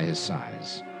for a guy his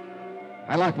size.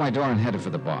 I locked my door and headed for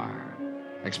the bar.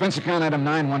 Expense account item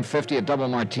 9, $150, a double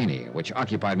martini, which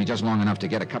occupied me just long enough to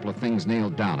get a couple of things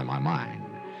nailed down in my mind.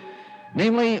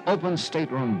 Namely, open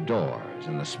stateroom doors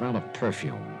and the smell of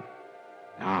perfume.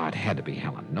 Ah, it had to be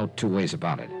Helen. No two ways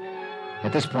about it.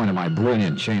 At this point in my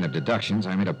brilliant chain of deductions,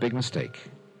 I made a big mistake.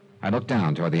 I looked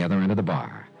down toward the other end of the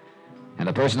bar, and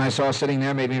the person I saw sitting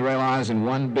there made me realize in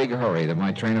one big hurry that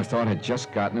my train of thought had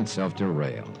just gotten itself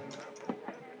derailed.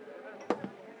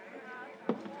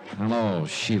 Hello,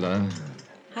 Sheila.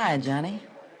 Hi, Johnny.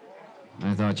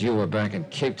 I thought you were back in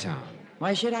Cape Town.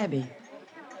 Why should I be?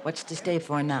 What's to stay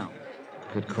for now?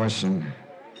 Good question.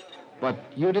 But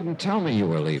you didn't tell me you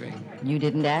were leaving. You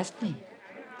didn't ask me.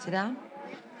 Sit down.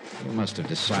 You must have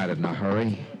decided in a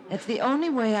hurry. It's the only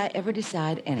way I ever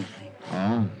decide anything.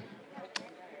 Oh?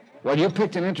 Well, you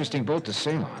picked an interesting boat to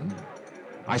sail on.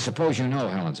 I suppose you know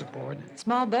Helen's aboard.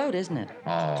 Small boat, isn't it?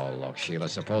 Oh, look, Sheila,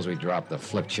 suppose we drop the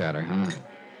flip chatter, huh?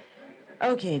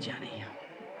 Okay, Johnny.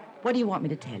 What do you want me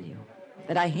to tell you?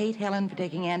 That I hate Helen for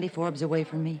taking Andy Forbes away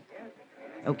from me?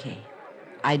 Okay,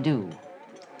 I do.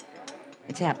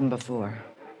 It's happened before,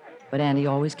 but Andy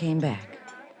always came back.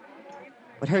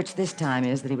 What hurts this time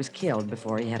is that he was killed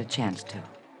before he had a chance to.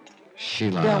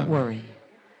 Sheila... Don't worry.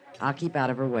 I'll keep out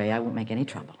of her way. I won't make any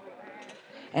trouble.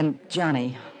 And,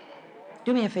 Johnny,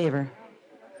 do me a favor.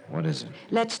 What is it?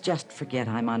 Let's just forget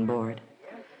I'm on board.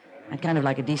 I'd kind of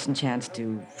like a decent chance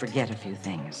to forget a few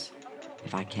things,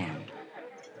 if I can.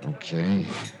 Okay.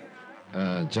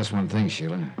 Just one thing,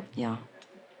 Sheila. Yeah?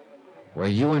 Were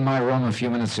you in my room a few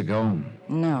minutes ago?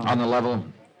 No. On the level?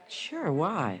 Sure,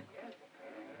 why?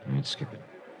 All right, skip it.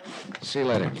 See you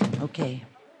later. Okay.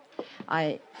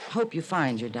 I hope you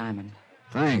find your diamond.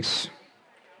 Thanks.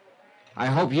 I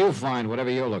hope you find whatever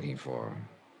you're looking for.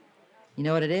 You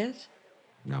know what it is?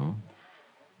 No?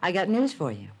 I got news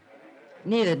for you.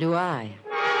 Neither do I.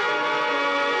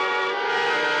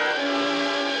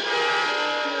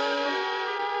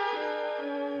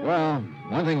 Well,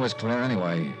 one thing was clear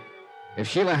anyway. If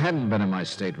Sheila hadn't been in my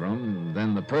stateroom,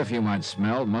 then the perfume I'd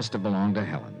smelled must have belonged to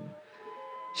Helen.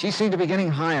 She seemed to be getting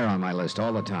higher on my list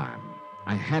all the time.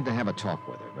 I had to have a talk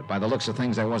with her, but by the looks of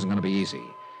things, that wasn't going to be easy.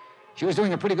 She was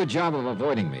doing a pretty good job of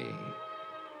avoiding me.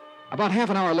 About half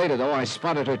an hour later, though, I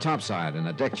spotted her topside in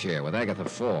a deck chair with Agatha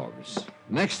Forbes.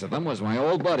 Next to them was my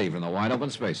old buddy from the wide open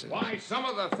spaces. Why, some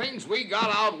of the things we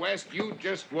got out west you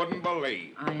just wouldn't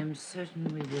believe. I am certain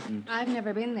we wouldn't. I've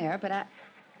never been there, but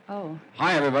Oh.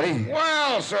 Hi, everybody.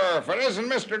 Well, sir, if it isn't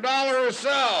Mr. Dollar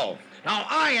himself. Now,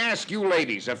 I ask you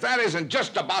ladies, if that isn't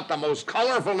just about the most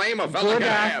colorful name a fella Good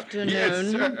can have. afternoon,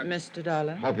 Yes, sir. Mr.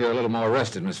 Dollar. Hope you're a little more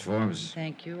rested, Miss Forbes.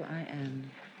 Thank you, I am.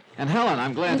 And Helen,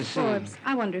 I'm glad Miss to see you. Forbes,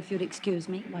 I wonder if you'd excuse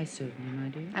me. Why, certainly, my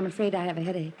dear. I'm afraid I have a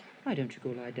headache. Why don't you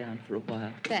go lie down for a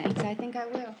while? Thanks, I think I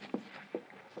will.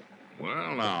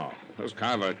 Well, now, that's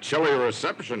kind of a chilly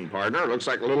reception, partner. Looks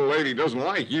like the little lady doesn't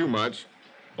like you much.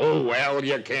 Oh, well,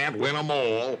 you can't win 'em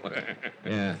all.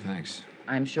 Yeah, thanks.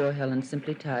 I'm sure Helen's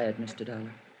simply tired, Mr.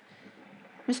 Dollar.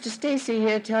 Mr. Stacy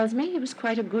here tells me he was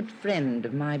quite a good friend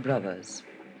of my brother's.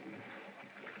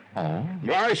 Oh?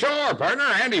 Why, sure, partner.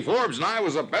 Andy Forbes and I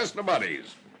was the best of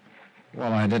buddies.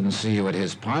 Well, I didn't see you at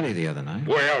his party the other night.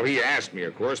 Well, he asked me,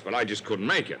 of course, but I just couldn't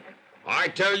make it. I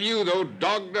tell you, though,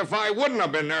 dogged if I wouldn't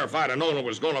have been there if I'd have known it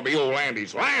was going to be old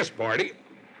Andy's last party.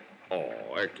 Oh,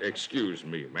 excuse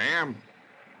me, ma'am.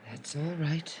 That's all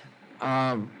right.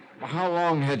 How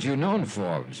long had you known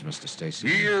Forbes, Mr. Stacy?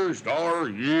 Years, Dollar,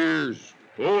 years.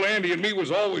 Old Andy and me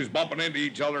was always bumping into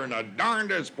each other in the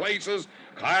darndest places.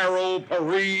 Cairo,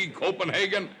 Paris,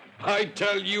 Copenhagen. I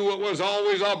tell you, it was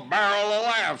always a barrel of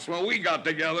laughs when we got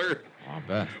together. I'll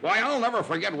bet. Why, I'll never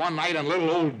forget one night in little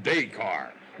old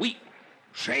Dakar.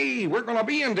 We're going to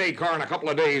be in Dakar in a couple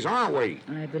of days, aren't we?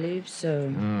 I believe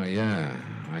so. Oh, yeah.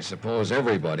 I suppose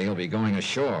everybody will be going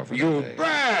ashore for You the day.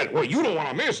 bet. Well, you don't want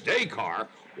to miss Dakar.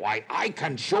 Why, I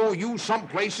can show you some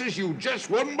places you just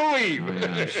wouldn't believe. Oh,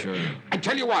 yeah, sure. I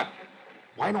tell you what,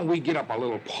 why don't we get up a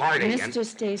little party and... Mr.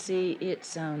 Stacy, it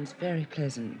sounds very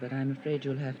pleasant, but I'm afraid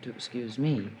you'll have to excuse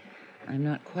me. I'm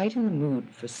not quite in the mood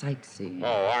for sightseeing.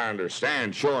 Oh, I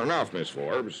understand. Sure enough, Miss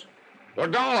Forbes. Well,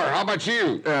 Dollar, how about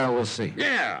you? We'll see.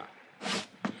 Yeah.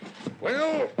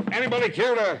 Well, anybody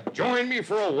care to join me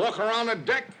for a walk around the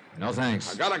deck? No,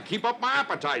 thanks. I gotta keep up my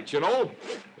appetite, you know.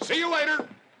 See you later.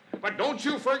 But don't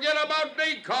you forget about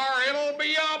Dakar. It'll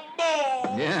be a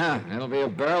ball. Yeah, it'll be a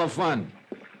barrel of fun.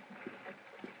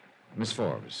 Miss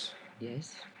Forbes.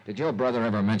 Yes? Did your brother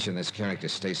ever mention this character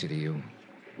Stacy to you?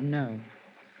 No.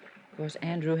 Of course,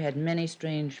 Andrew had many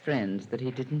strange friends that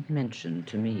he didn't mention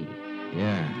to me.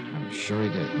 Yeah, I'm sure he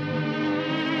did.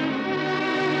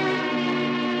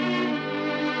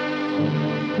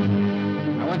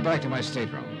 I went back to my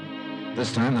stateroom.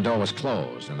 This time the door was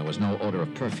closed and there was no odor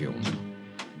of perfume.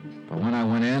 But when I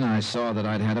went in, I saw that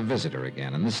I'd had a visitor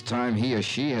again, and this time he or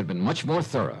she had been much more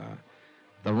thorough.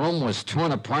 The room was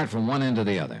torn apart from one end to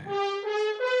the other.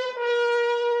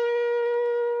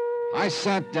 I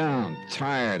sat down,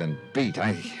 tired and beat.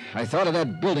 I thought of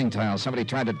that building tile somebody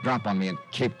tried to drop on me in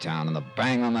Cape Town and the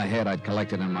bang on the head I'd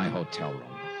collected in my hotel room.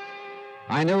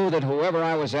 I knew that whoever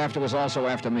I was after was also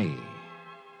after me.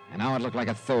 And now it looked like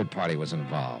a third party was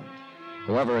involved.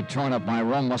 Whoever had torn up my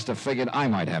room must have figured I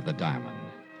might have the diamond.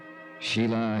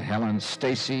 Sheila, Helen,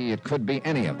 Stacy, it could be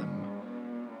any of them.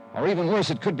 Or even worse,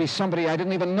 it could be somebody I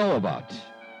didn't even know about.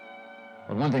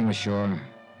 But one thing was sure,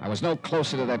 I was no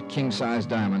closer to that king-size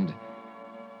diamond.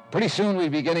 Pretty soon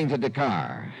we'd be getting to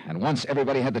Dakar, and once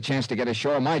everybody had the chance to get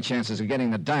ashore, my chances of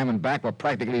getting the diamond back were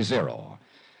practically zero.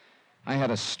 I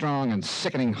had a strong and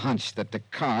sickening hunch that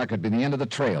Dakar could be the end of the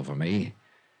trail for me,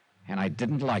 and I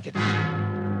didn't like it.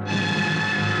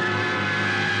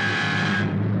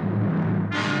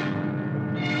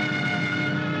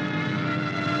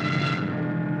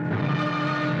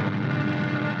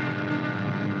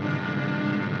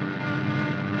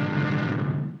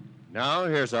 Now,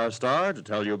 here's our star to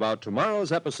tell you about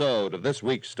tomorrow's episode of this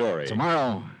week's story.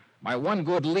 Tomorrow, my one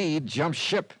good lead jumps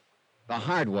ship the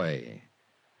hard way.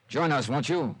 Join us, won't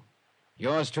you?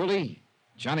 Yours truly,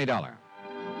 Johnny Dollar.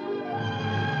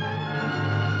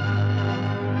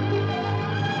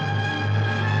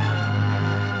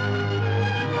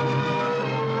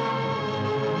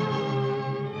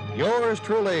 Yours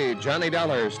truly, Johnny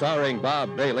Dollar, starring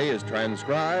Bob Bailey, is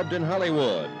transcribed in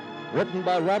Hollywood. Written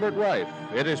by Robert Reif.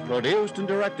 It is produced and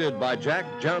directed by Jack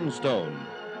Johnstone.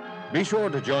 Be sure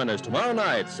to join us tomorrow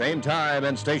night, same time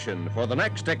and station, for the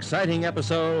next exciting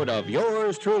episode of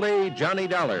Yours truly, Johnny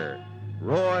Dollar.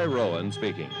 Roy Rowan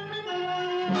speaking.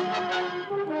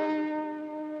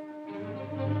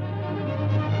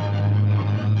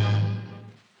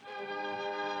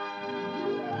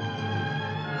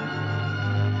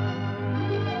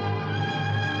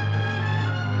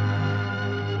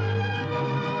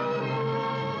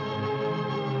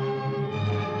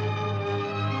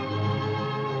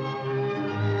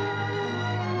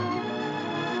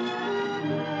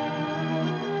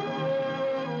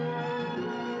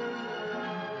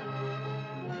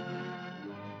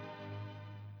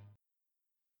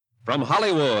 From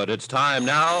Hollywood, it's time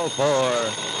now for...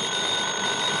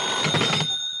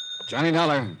 Johnny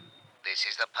Dollar. This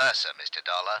is the purser, Mr.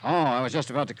 Dollar. Oh, I was just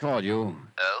about to call you.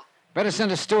 Oh? Better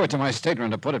send a steward to my stateroom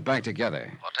to put it back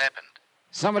together. What happened?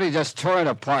 Somebody just tore it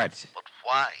apart. But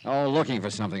why? Oh, looking for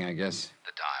something, I guess.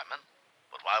 The diamond?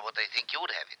 But why would they think you'd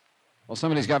have it? Well,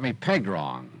 somebody's got me pegged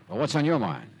wrong. Well, what's on your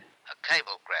mind? A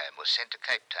cablegram was sent to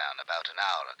Cape Town about an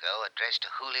hour ago, addressed to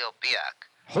Julio Biak.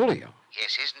 Julio?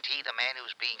 Yes, isn't he the man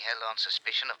who's being held on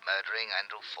suspicion of murdering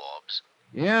Andrew Forbes?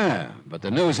 Yeah, but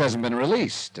the news hasn't been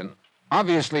released, and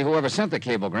obviously whoever sent the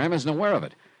cablegram isn't aware of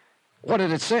it. What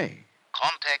did it say?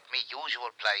 Contact me,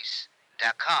 usual place,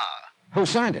 Dakar. Who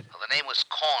signed it? Well, the name was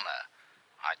Corner.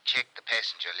 I checked the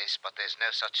passenger list, but there's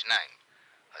no such name.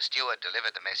 A steward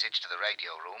delivered the message to the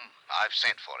radio room. I've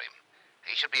sent for him.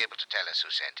 He should be able to tell us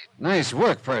who sent it. Nice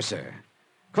work, Purser.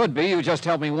 Could be you just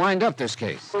helped me wind up this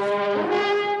case.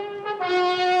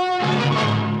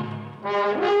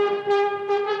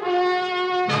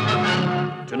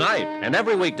 Tonight and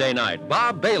every weekday night,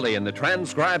 Bob Bailey in the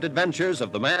transcribed adventures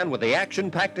of the man with the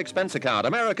action-packed expense account,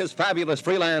 America's fabulous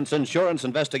freelance insurance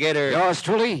investigator. Yours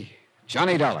truly,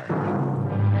 Johnny Dollar.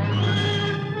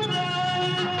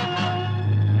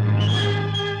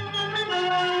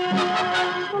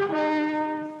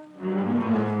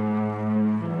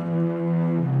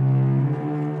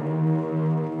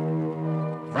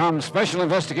 From Special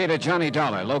Investigator Johnny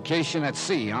Dollar, location at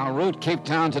sea, en route Cape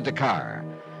Town to Dakar.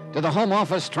 To the Home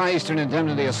Office, Tri-Eastern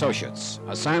Indemnity Associates.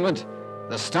 Assignment,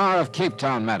 the Star of Cape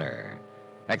Town matter.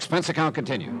 Expense account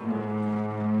continued.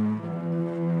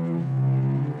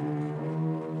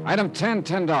 Item 10,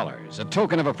 $10. A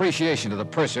token of appreciation to the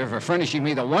purser for furnishing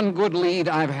me the one good lead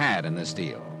I've had in this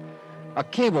deal. A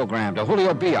cablegram to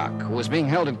Julio Biak, who is being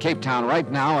held in Cape Town right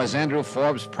now as Andrew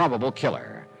Forbes' probable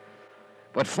killer.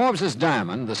 But Forbes'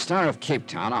 diamond, the Star of Cape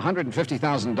Town,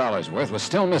 $150,000 worth, was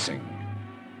still missing.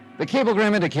 The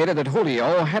cablegram indicated that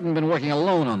Julio hadn't been working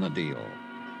alone on the deal.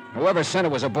 Whoever sent it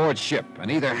was aboard ship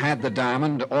and either had the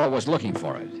diamond or was looking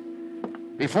for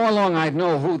it. Before long, I'd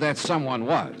know who that someone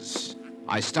was.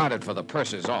 I started for the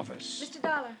purser's office. Mr.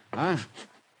 Dollar. Huh?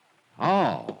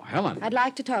 Oh, Helen. I'd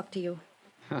like to talk to you.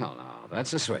 Oh, no,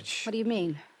 that's a switch. What do you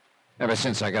mean? Ever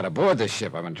since I got aboard this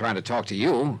ship, I've been trying to talk to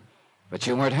you, but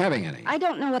you weren't having any. I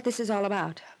don't know what this is all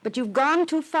about, but you've gone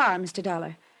too far, Mr.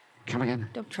 Dollar. Come again?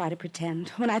 Don't try to pretend.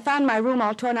 When I found my room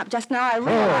all torn up just now, I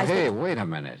realized... Oh, hey, wait a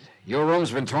minute. Your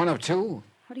room's been torn up, too?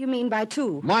 What do you mean by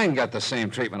two? Mine got the same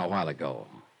treatment a while ago.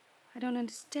 I don't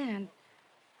understand.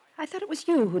 I thought it was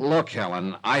you who... Look,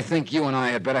 Helen, I think you and I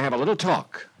had better have a little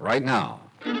talk right now.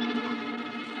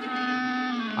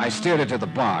 I steered her to the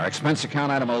bar. Expense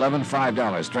account item 11,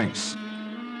 $5, drinks.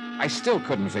 I still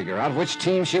couldn't figure out which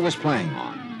team she was playing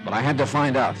on, but I had to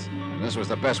find out, and this was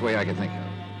the best way I could think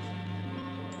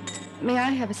of. May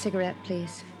I have a cigarette,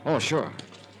 please? Oh, sure.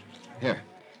 Here.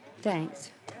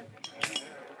 Thanks.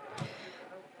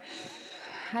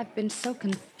 I've been so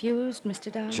confused,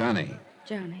 Mr. Dollar. Johnny.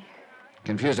 Johnny.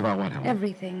 Confused about what, Helen?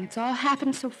 Everything. It's all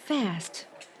happened so fast.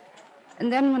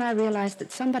 And then when I realized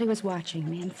that somebody was watching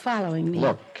me and following me...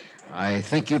 Look, I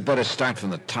think you'd better start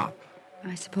from the top.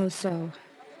 I suppose so.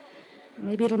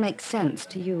 Maybe it'll make sense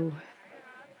to you.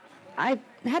 I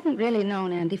hadn't really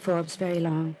known Andy Forbes very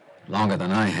long. Longer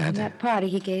than I had. That party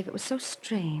he gave, it was so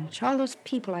strange. All those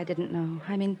people I didn't know.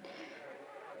 I mean,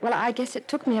 well, I guess it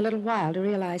took me a little while to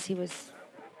realize he was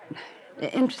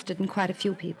interested in quite a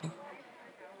few people.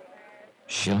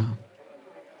 Sheila?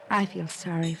 I feel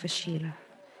sorry for Sheila.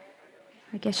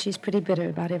 I guess she's pretty bitter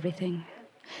about everything.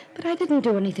 But I didn't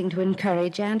do anything to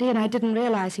encourage Andy, and I didn't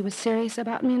realize he was serious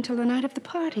about me until the night of the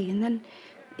party. And then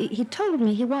he told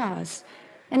me he was.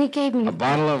 And he gave me... A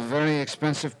bottle of very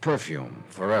expensive perfume,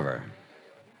 forever.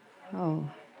 Oh.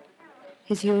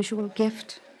 His usual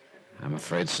gift? I'm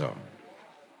afraid so.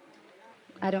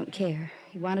 I don't care.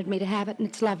 He wanted me to have it, and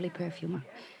it's lovely perfume.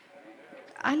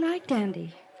 I liked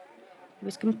Andy. He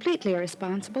was completely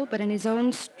irresponsible, but in his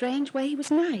own strange way, he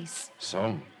was nice.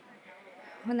 So?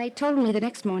 When they told me the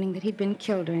next morning that he'd been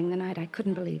killed during the night, I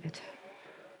couldn't believe it.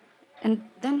 And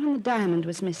then when the diamond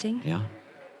was missing... Yeah?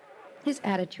 His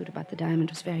attitude about the diamond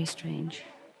was very strange.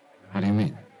 How do you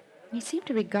mean? He seemed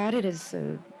to regard it as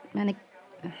an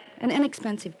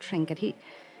inexpensive trinket. He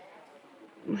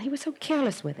was so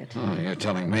careless with it. Oh, you're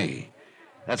telling me.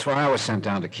 That's why I was sent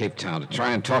down to Cape Town, to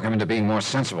try and talk him into being more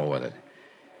sensible with it.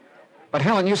 But,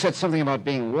 Helen, you said something about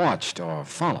being watched or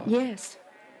followed. Yes.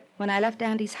 When I left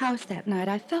Andy's house that night,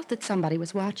 I felt that somebody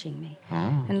was watching me.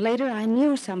 Oh. And later I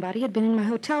knew somebody had been in my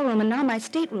hotel room, and now my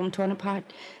stateroom torn apart.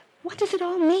 What does it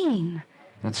all mean?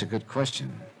 That's a good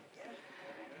question.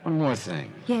 One more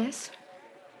thing. Yes?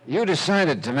 You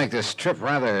decided to make this trip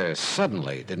rather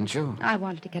suddenly, didn't you? I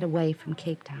wanted to get away from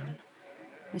Cape Town.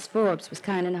 Miss Forbes was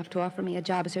kind enough to offer me a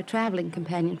job as her traveling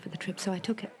companion for the trip, so I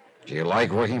took it. Do you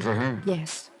like working for her?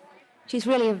 Yes. She's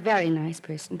really a very nice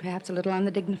person, perhaps a little on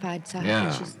the dignified side.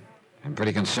 Yeah. She's... I'm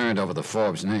pretty concerned over the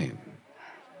Forbes name.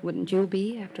 Wouldn't you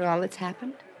be, after all that's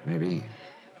happened? Maybe.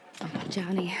 Oh,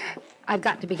 Johnny, I've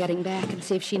got to be getting back and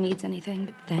see if she needs anything,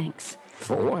 but thanks.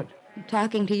 For what?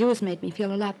 Talking to you has made me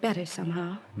feel a lot better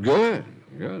somehow. Good.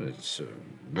 It's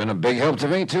been a big help to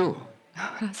me, too.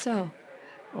 How so?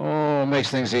 Oh, makes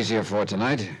things easier for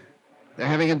tonight. They're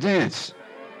having a dance.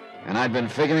 And I'd been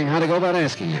figuring how to go about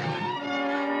asking you.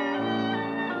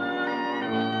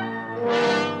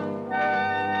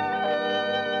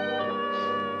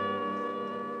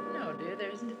 No, dear,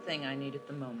 there isn't a thing I need at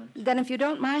the moment. Then if you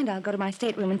don't mind, I'll go to my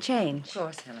stateroom and change. Of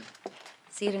course, Helen.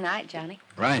 See you tonight, Johnny.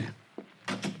 Right.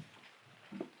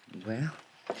 Well,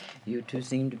 you two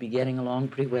seem to be getting along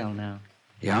pretty well now.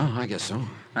 Yeah, I guess so.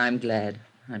 I'm glad.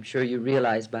 I'm sure you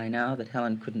realize by now that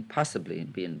Helen couldn't possibly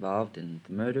be involved in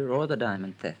the murder or the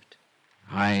diamond theft.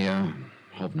 I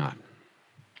hope not.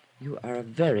 You are a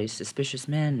very suspicious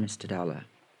man, Mr. Dollar.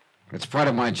 It's part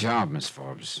of my job, Miss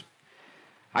Forbes.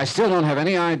 I still don't have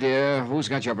any idea who's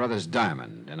got your brother's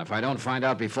diamond, and if I don't find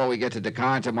out before we get to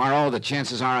Dakar tomorrow, the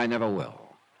chances are I never will.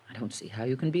 I don't see how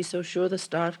you can be so sure the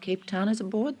Star of Cape Town is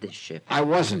aboard this ship. I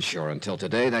wasn't sure until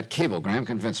today. That cablegram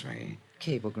convinced me.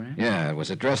 Cablegram? Yeah, it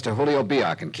was addressed to Julio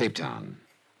Biak in Cape Town.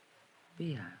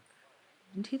 Biak?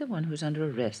 Isn't he the one who's under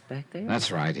arrest back there?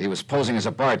 That's right. He was posing as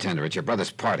a bartender at your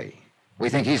brother's party. We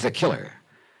think he's the killer.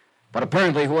 But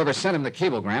apparently whoever sent him the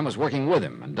cablegram was working with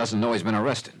him and doesn't know he's been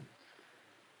arrested.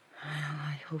 Well,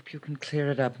 I hope you can clear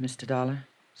it up, Mr. Dollar,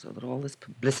 so that all this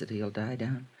publicity will die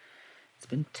down. It's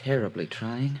been terribly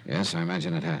trying. Yes, I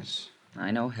imagine it has.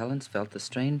 I know Helen's felt the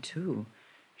strain, too.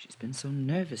 She's been so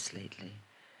nervous lately.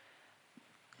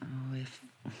 Oh, if...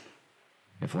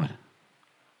 If what?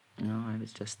 No, I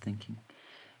was just thinking.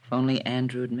 If only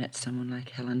Andrew had met someone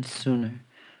like Helen sooner,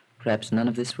 perhaps none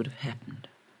of this would have happened.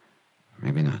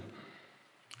 Maybe not.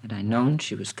 Had I known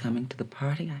she was coming to the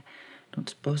party, I don't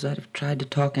suppose I'd have tried to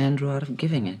talk Andrew out of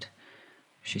giving it.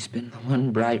 She's been the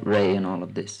one bright ray in all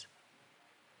of this.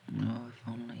 Oh, if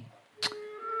only...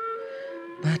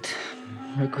 But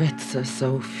regrets are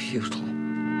so futile.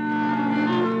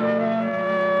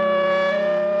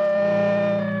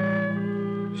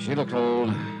 She looked old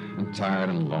and tired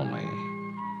and lonely.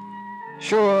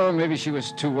 Sure, maybe she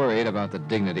was too worried about the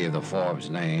dignity of the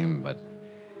Forbes name, but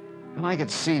I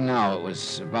could see now it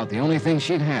was about the only thing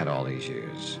she'd had all these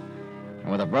years.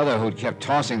 And with a brother who'd kept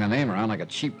tossing the name around like a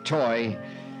cheap toy,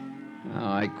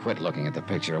 I quit looking at the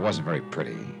picture. It wasn't very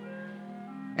pretty.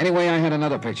 Anyway, I had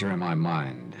another picture in my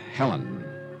mind. Helen.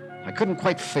 I couldn't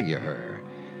quite figure her.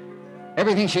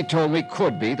 Everything she told me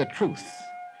could be the truth,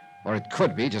 or it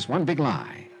could be just one big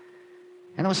lie.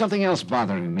 And there was something else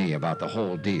bothering me about the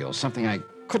whole deal, something I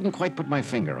couldn't quite put my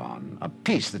finger on, a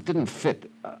piece that didn't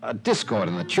fit, a discord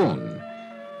in the tune.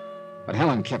 But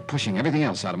Helen kept pushing everything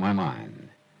else out of my mind.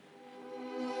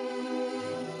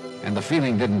 And the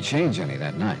feeling didn't change any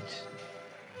that night.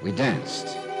 We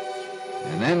danced,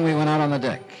 and then we went out on the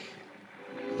deck.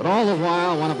 But all the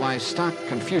while, one of my stock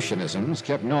Confucianisms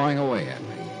kept gnawing away at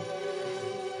me.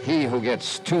 He who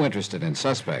gets too interested in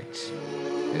suspects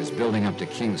is building up to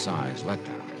king-size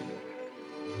letdown.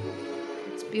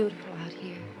 It's beautiful out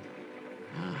here.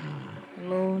 The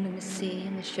moon and the sea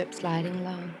and the ship sliding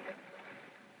along.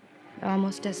 It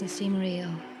almost doesn't seem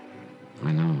real.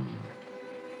 I know.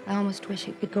 I almost wish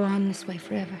it could go on this way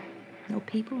forever. No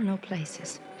people, no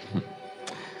places.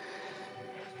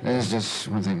 There's just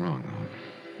one thing wrong,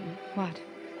 though. What?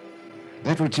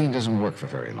 That routine doesn't work for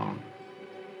very long.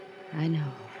 I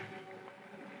know.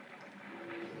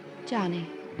 Johnny.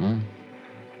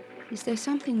 Is there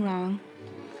something wrong?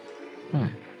 What?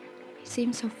 You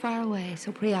seem so far away,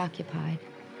 so preoccupied.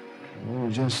 Well,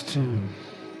 just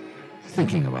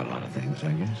thinking about a lot of things,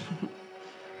 I guess.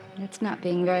 It's not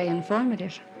being very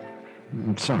informative.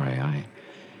 I'm sorry,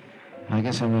 I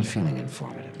guess I'm not feeling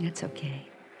informative. It's okay.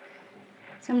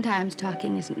 Sometimes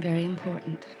talking isn't very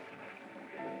important.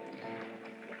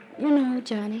 You know,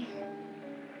 Johnny,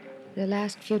 the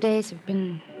last few days have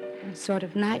been a sort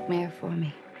of nightmare for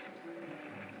me.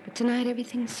 But tonight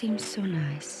everything seems so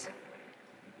nice.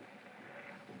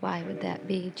 Why would that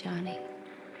be, Johnny?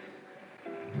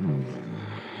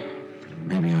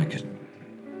 Maybe I could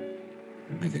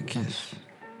make a kiss.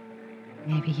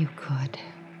 Maybe you could.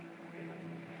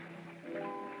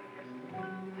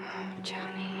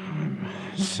 Johnny.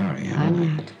 Sorry,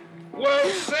 I'm not. Well,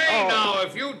 say now,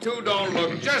 if you two don't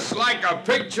look just like a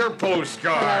picture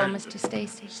postcard. Hello, Mr.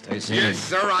 Stacy. Stacy? Yes,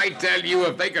 sir, I tell you,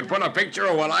 if they could put a picture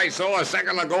of what I saw a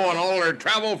second ago in all their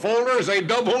travel folders, they'd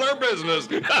double their business.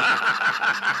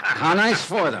 How nice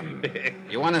for them.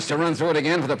 You want us to run through it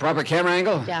again for the proper camera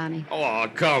angle? Johnny. Oh,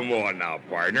 come on now,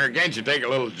 partner. Can't you take a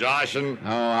little joshing? Oh,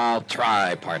 I'll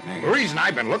try, partner. The reason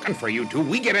I've been looking for you two,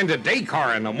 we get into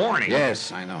Dakar in the morning.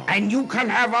 Yes, I know. And you can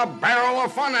have a barrel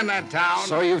of fun in that town.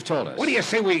 So you've told us. What do you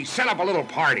say we set up a little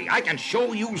party? I can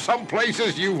show you some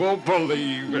places you won't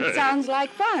believe. It sounds like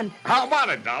fun. How about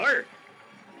it, $1?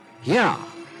 Yeah.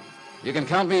 You can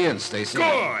count me in, Stacy.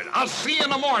 Good. I'll see you in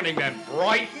the morning then,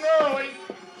 bright and early.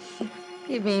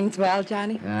 He means well,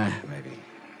 Johnny. Maybe.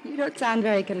 You don't sound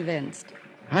very convinced.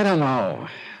 I don't know.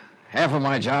 Half of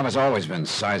my job has always been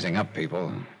sizing up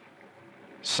people.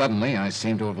 Suddenly, I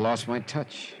seem to have lost my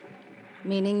touch.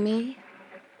 Meaning me?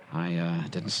 I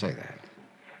didn't say that.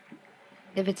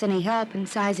 If it's any help in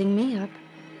sizing me up,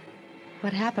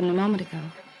 what happened a moment ago?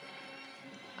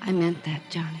 I meant that,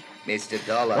 Johnny. Mr.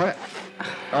 Dollar. What?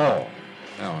 Oh,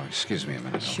 excuse me a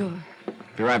minute. Sure.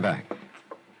 Be right back.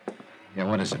 Yeah,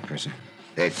 what is it, Percy?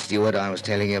 That steward I was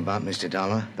telling you about, Mr.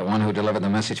 Dollar? The one who delivered the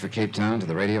message for Cape Town to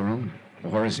the radio room?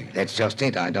 Well, where is he? That's just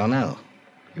it. I don't know.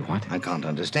 You what? I can't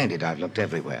understand it. I've looked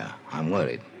everywhere. I'm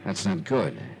worried. That's not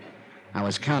good. I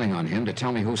was counting on him to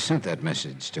tell me who sent that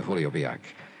message to Julio Biak.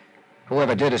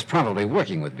 Whoever did is probably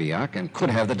working with Biak and could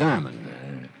have the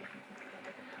diamond.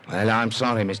 Well, I'm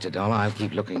sorry, Mr. Dollar. I'll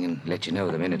keep looking and let you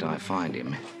know the minute I find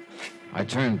him. I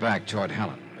turned back toward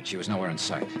Helen, but she was nowhere in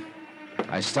sight.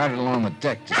 I started along the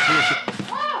deck to see if she...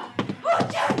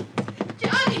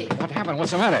 Johnny! What happened?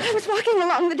 What's the matter? I was walking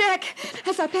along the deck.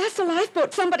 As I passed the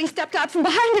lifeboat, somebody stepped out from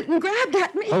behind it and grabbed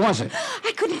at me. Who was it?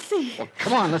 I couldn't see. Well,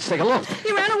 come on, let's take a look.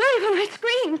 He ran away when I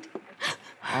screamed.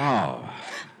 Oh,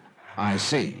 I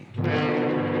see.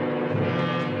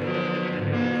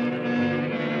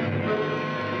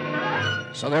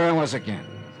 So there I was again.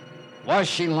 Was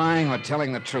she lying or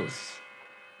telling the truth?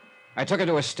 I took her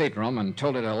to her stateroom and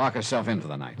told her to lock herself in for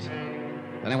the night.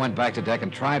 Then I went back to deck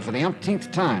and tried for the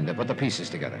umpteenth time to put the pieces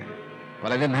together.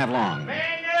 But I didn't have long.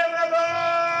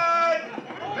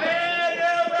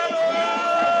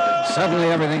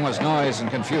 Suddenly everything was noise and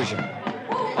confusion.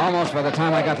 Almost by the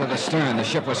time I got to the stern, the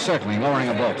ship was circling, lowering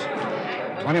a boat.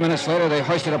 20 minutes later, they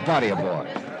hoisted a body aboard.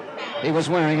 He was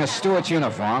wearing a steward's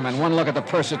uniform, and one look at the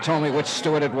purser told me which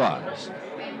steward it was.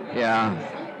 Yeah,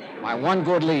 my one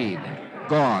good lead,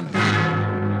 gone.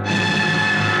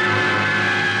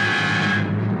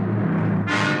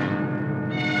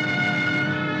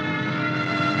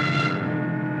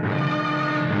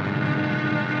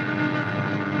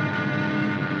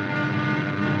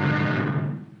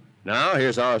 Now,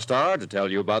 here's our star to tell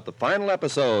you about the final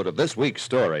episode of this week's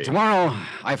story. Tomorrow,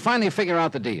 I finally figure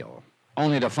out the deal,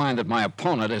 only to find that my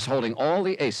opponent is holding all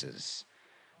the aces.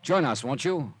 Join us, won't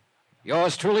you?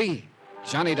 Yours truly,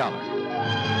 Johnny Dollar.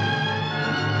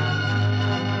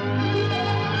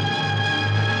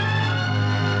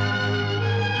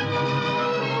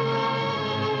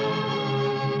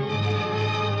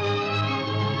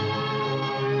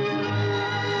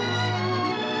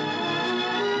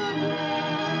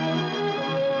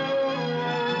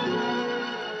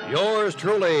 Yours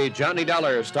truly, Johnny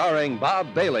Dollar, starring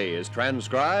Bob Bailey, is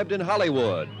transcribed in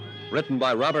Hollywood. Written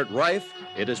by Robert Reif,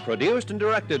 it is produced and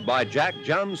directed by Jack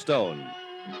Johnstone.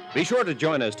 Be sure to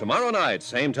join us tomorrow night,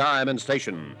 same time and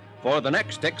station, for the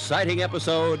next exciting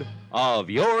episode of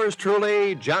Yours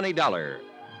truly, Johnny Dollar.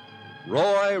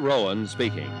 Roy Rowan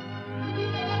speaking.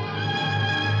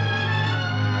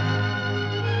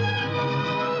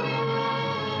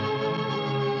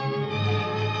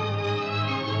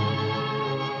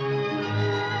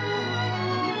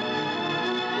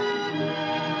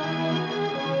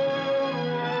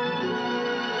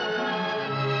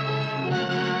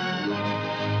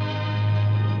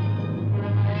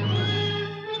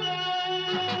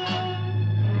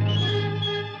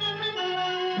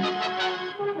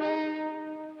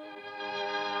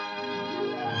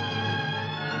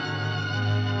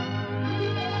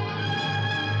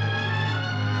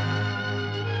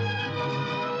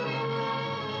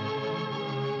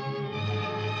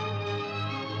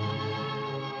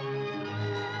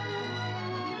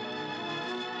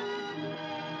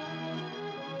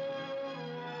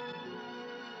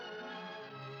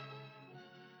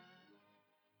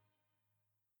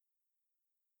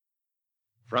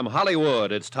 From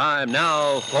Hollywood, it's time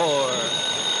now for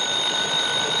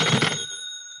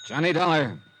Johnny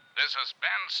Dollar. This is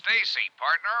Ben Stacy,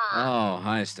 partner. Oh,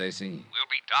 hi, Stacy. We'll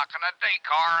be docking a day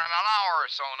car in an hour or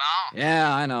so now.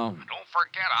 Yeah, I know. Don't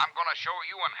forget, I'm going to show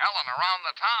you and Helen around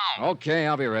the town. Okay,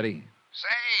 I'll be ready.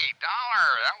 Say, Dollar,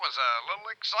 that was a little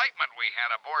excitement we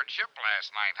had aboard ship last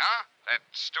night, huh? That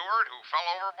steward who fell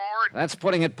overboard? That's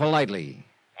putting it politely.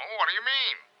 Well, what do you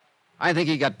mean? I think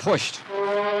he got pushed.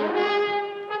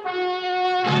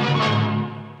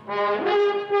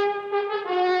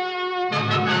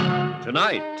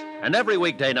 Tonight, and every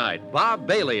weekday night, Bob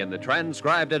Bailey in the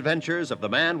transcribed adventures of the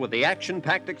man with the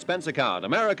action-packed expense account,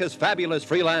 America's fabulous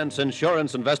freelance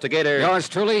insurance investigator. Yours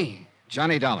truly,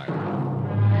 Johnny Dollar.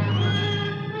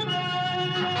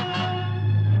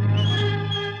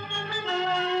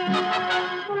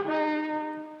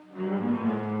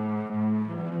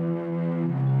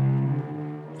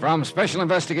 From Special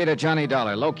Investigator Johnny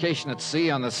Dollar, location at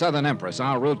sea on the Southern Empress,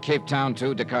 en route Cape Town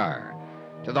to Dakar.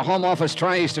 To the Home Office,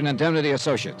 Tri-Eastern Indemnity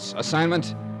Associates.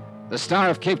 Assignment, the Star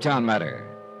of Cape Town matter.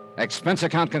 Expense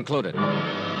account concluded.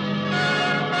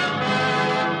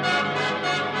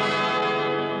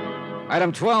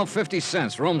 Item 12, 50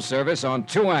 cents, room service on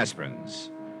 2 aspirins.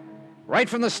 Right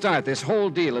from the start, this whole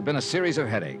deal had been a series of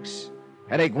headaches.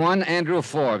 Headache 1, Andrew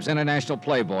Forbes, international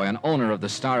playboy and owner of the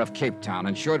Star of Cape Town,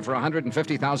 insured for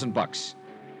 $150,000.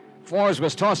 Forbes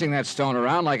was tossing that stone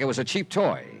around like it was a cheap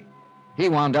toy. He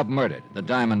wound up murdered, the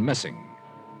diamond missing.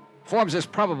 Forbes'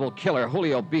 probable killer,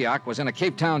 Julio Biak, was in a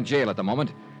Cape Town jail at the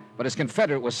moment, but his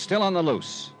Confederate was still on the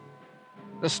loose.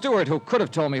 The steward who could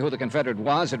have told me who the Confederate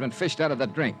was had been fished out of the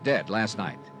drink, dead, last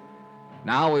night.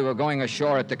 Now we were going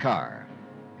ashore at Dakar,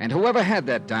 and whoever had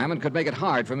that diamond could make it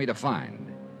hard for me to find.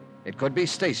 It could be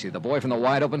Stacy, the boy from the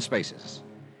wide open spaces.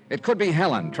 It could be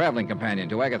Helen, traveling companion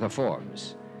to Agatha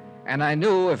Forbes. And I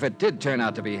knew if it did turn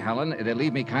out to be Helen, it'd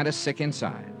leave me kind of sick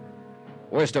inside.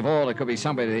 Worst of all, it could be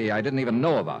somebody I didn't even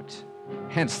know about.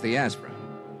 Hence the aspirin.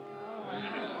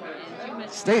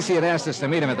 Stacy had asked us to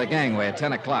meet him at the gangway at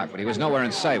 10 o'clock, but he was nowhere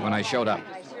in sight when I showed up.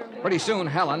 Pretty soon,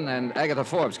 Helen and Agatha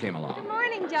Forbes came along. Good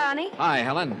morning, Johnny. Hi,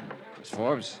 Helen. Miss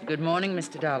Forbes. Good morning,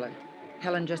 Mr. Dollar.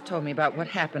 Helen just told me about what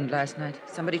happened last night.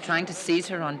 Somebody trying to seize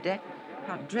her on deck.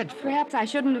 How dreadful. Perhaps I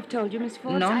shouldn't have told you, Miss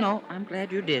Forbes. No, I'm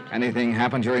glad you did. Anything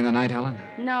happened during the night, Helen?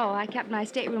 No, I kept my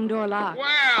stateroom door locked.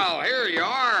 Well, here you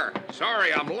are.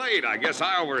 Sorry I'm late. I guess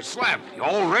I overslept. You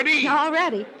all ready?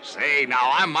 Already? Say,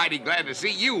 now, I'm mighty glad to see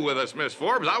you with us, Miss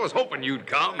Forbes. I was hoping you'd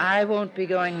come. I won't be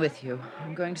going with you.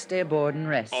 I'm going to stay aboard and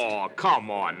rest. Oh, come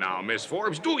on now, Miss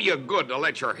Forbes. Do you good to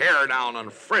let your hair down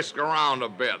and frisk around a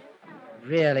bit.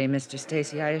 Really, Mr.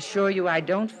 Stacy, I assure you I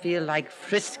don't feel like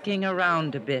frisking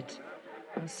around a bit.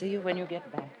 I'll see you when you get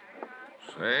back.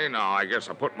 Say, now, I guess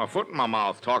I put my foot in my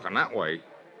mouth talking that way.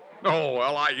 Oh,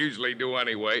 well, I usually do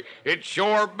anyway. It's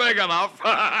sure big enough.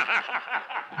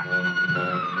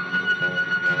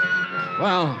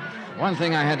 Well, one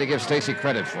thing I had to give Stacy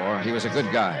credit for, he was a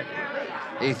good guide.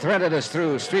 He threaded us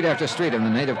through street after street in the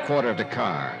native quarter of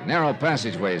Dakar. Narrow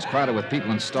passageways crowded with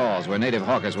people in stalls where native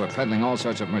hawkers were peddling all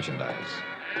sorts of merchandise.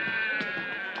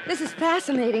 This is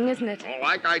fascinating, isn't it? Well,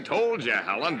 like I told you,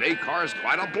 Helen, Dakar's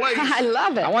quite a place. I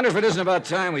love it. I wonder if it isn't about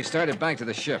time we started back to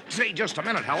the ship. Say, just a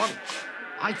minute, Helen.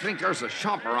 I think there's a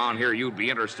shop around here you'd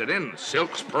be interested in.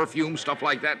 Silks, perfume, stuff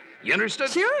like that. You interested?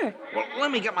 Sure. Well,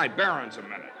 let me get my bearings a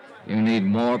minute. You need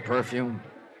more perfume?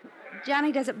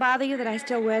 Johnny, does it bother you that I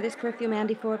still wear this perfume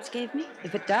Andy Forbes gave me?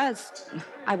 If it does,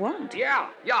 I won't. Yeah,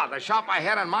 the shop I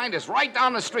had in mind is right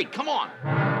down the street. Come on.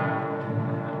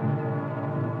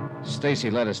 Stacy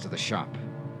led us to the shop.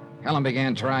 Helen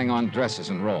began trying on dresses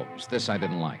and robes. This I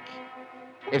didn't like.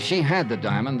 If she had the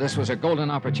diamond, this was a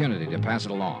golden opportunity to pass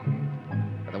it along.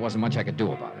 But there wasn't much I could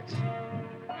do about it.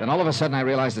 Then all of a sudden I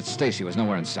realized that Stacy was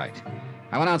nowhere in sight.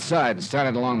 I went outside and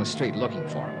started along the street looking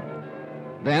for him.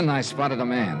 Then I spotted a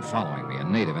man following me, a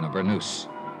native in a burnous.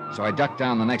 So I ducked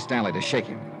down the next alley to shake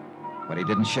him. But he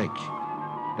didn't shake.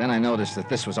 Then I noticed that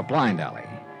this was a blind alley.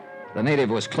 The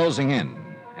native was closing in,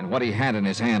 and what he had in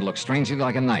his hand looked strangely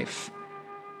like a knife.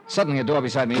 Suddenly, a door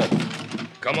beside me opened.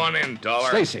 Come on in, Dollar.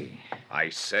 Stacy. I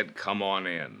said come on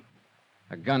in.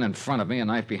 A gun in front of me, a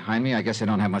knife behind me. I guess I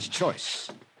don't have much choice.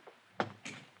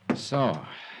 So,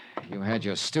 you had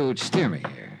your stooge steer me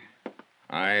here.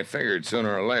 I figured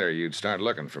sooner or later you'd start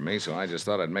looking for me, so I just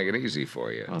thought I'd make it easy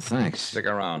for you. Well, thanks. Stick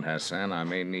around, Hassan. I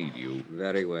may need you.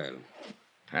 Very well.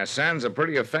 Hassan's a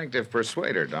pretty effective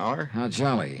persuader, Dollar. How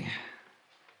jolly.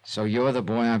 So you're the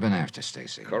boy I've been after,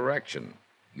 Stacy. Correction.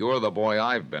 You're the boy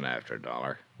I've been after,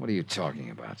 Dollar. What are you talking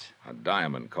about? A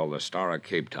diamond called the Star of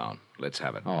Cape Town. Let's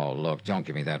have it. Oh, look, don't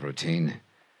give me that routine.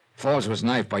 Forbes was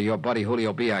knifed by your buddy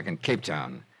Julio Biak in Cape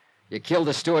Town. You killed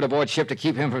the steward aboard ship to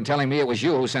keep him from telling me it was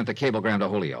you who sent the cablegram to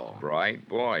Julio. Right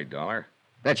boy, Dollar.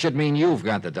 That should mean you've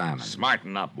got the diamond.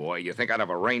 Smarten up, boy. You think I'd have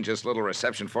arranged this little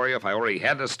reception for you if I already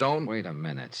had the stone? Wait a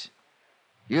minute.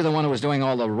 You're the one who was doing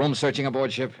all the room searching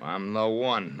aboard ship? I'm the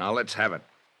one. Now let's have it.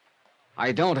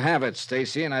 I don't have it,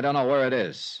 Stacy, and I don't know where it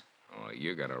is. Oh,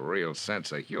 you got a real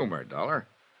sense of humor, Dollar.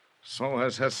 So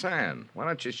has Hassan. Why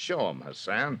don't you show him,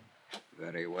 Hassan?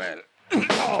 Very well.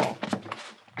 Oh!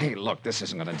 Hey, look, this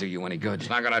isn't going to do you any good. It's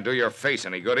not going to do your face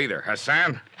any good either,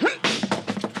 Hassan.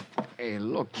 Hey,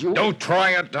 look, you... Don't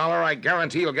try it, Dollar. I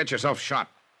guarantee you'll get yourself shot.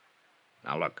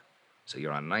 Now, look. So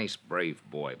you're a nice, brave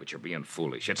boy, but you're being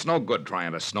foolish. It's no good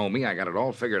trying to snow me. I got it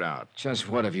all figured out. Just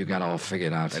what have you got all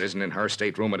figured out? It isn't in her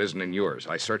stateroom. It isn't in yours.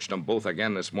 I searched them both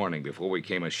again this morning before we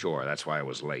came ashore. That's why I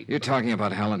was late. You're talking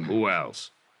about Helen? Who else?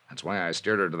 That's why I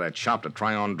steered her to that shop to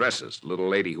try on dresses. The little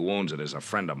lady who owns it is a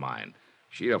friend of mine.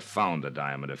 She'd have found the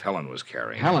diamond if Helen was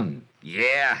carrying it. Helen?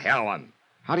 Yeah, Helen.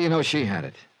 How do you know she had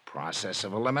it? Process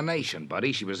of elimination,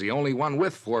 buddy. She was the only one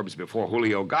with Forbes before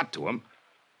Julio got to him.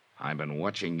 I've been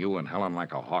watching you and Helen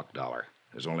like a hawk, Dollar.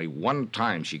 There's only one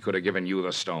time she could have given you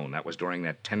the stone. That was during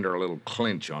that tender little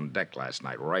clinch on deck last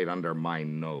night, right under my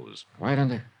nose. Right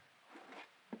under?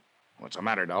 What's the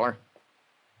matter, Dollar?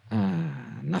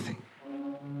 Nothing.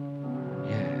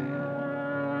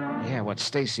 Yeah, what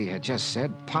Stacy had just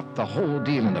said popped the whole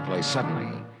deal into place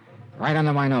suddenly. Right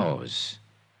under my nose.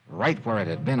 Right where it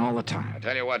had been all the time. I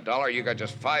tell you what, Dollar, you got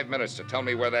just 5 minutes to tell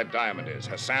me where that diamond is.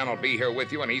 Hassan will be here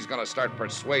with you, and he's going to start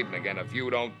persuading again if you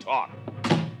don't talk.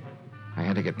 I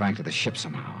had to get back to the ship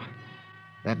somehow.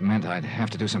 That meant I'd have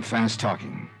to do some fast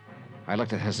talking. I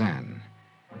looked at Hassan.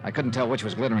 I couldn't tell which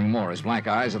was glittering more, his black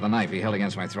eyes or the knife he held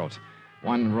against my throat.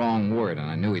 One wrong word, and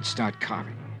I knew he'd start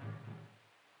carving.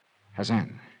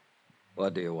 Hassan.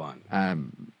 What do you want?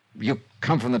 You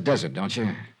come from the desert, don't you?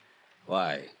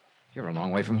 Why? You're a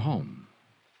long way from home.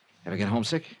 Ever get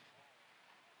homesick?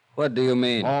 What do you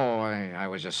mean? Oh, I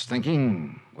was just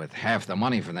thinking, with half the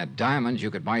money from that diamond,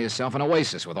 you could buy yourself an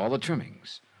oasis with all the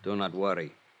trimmings. Do not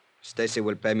worry. Stacy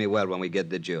will pay me well when we get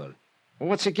the jewel. Well,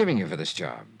 what's he giving you for this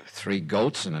job? 3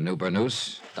 goats and a new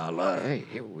burnous? Dollar. Hey,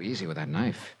 easy with that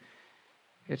knife.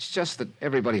 It's just that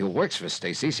everybody who works for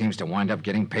Stacy seems to wind up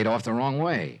getting paid off the wrong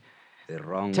way. The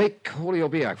wrong... Take Julio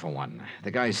Biak for one.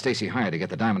 The guy Stacy hired to get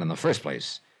the diamond in the first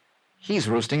place. He's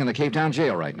roosting in the Cape Town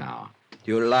jail right now.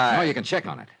 You lie. No, you can check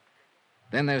on it.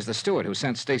 Then there's the steward who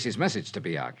sent Stacy's message to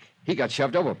Biak. He got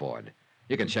shoved overboard.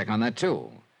 You can check on that, too.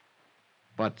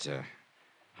 But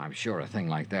I'm sure a thing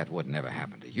like that would never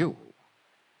happen to you.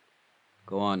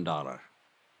 Go on, Dollar.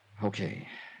 Okay.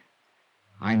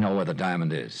 I know where the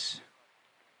diamond is.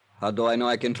 How do I know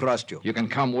I can trust you? You can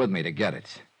come with me to get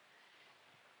it.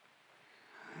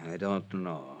 I don't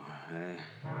know.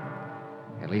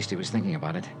 At least he was thinking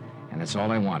about it, and that's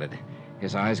all I wanted.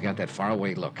 His eyes got that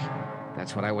faraway look.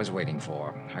 That's what I was waiting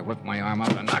for. I whipped my arm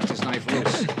out and knocked his knife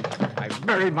loose. I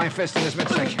buried my fist in his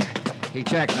midsection.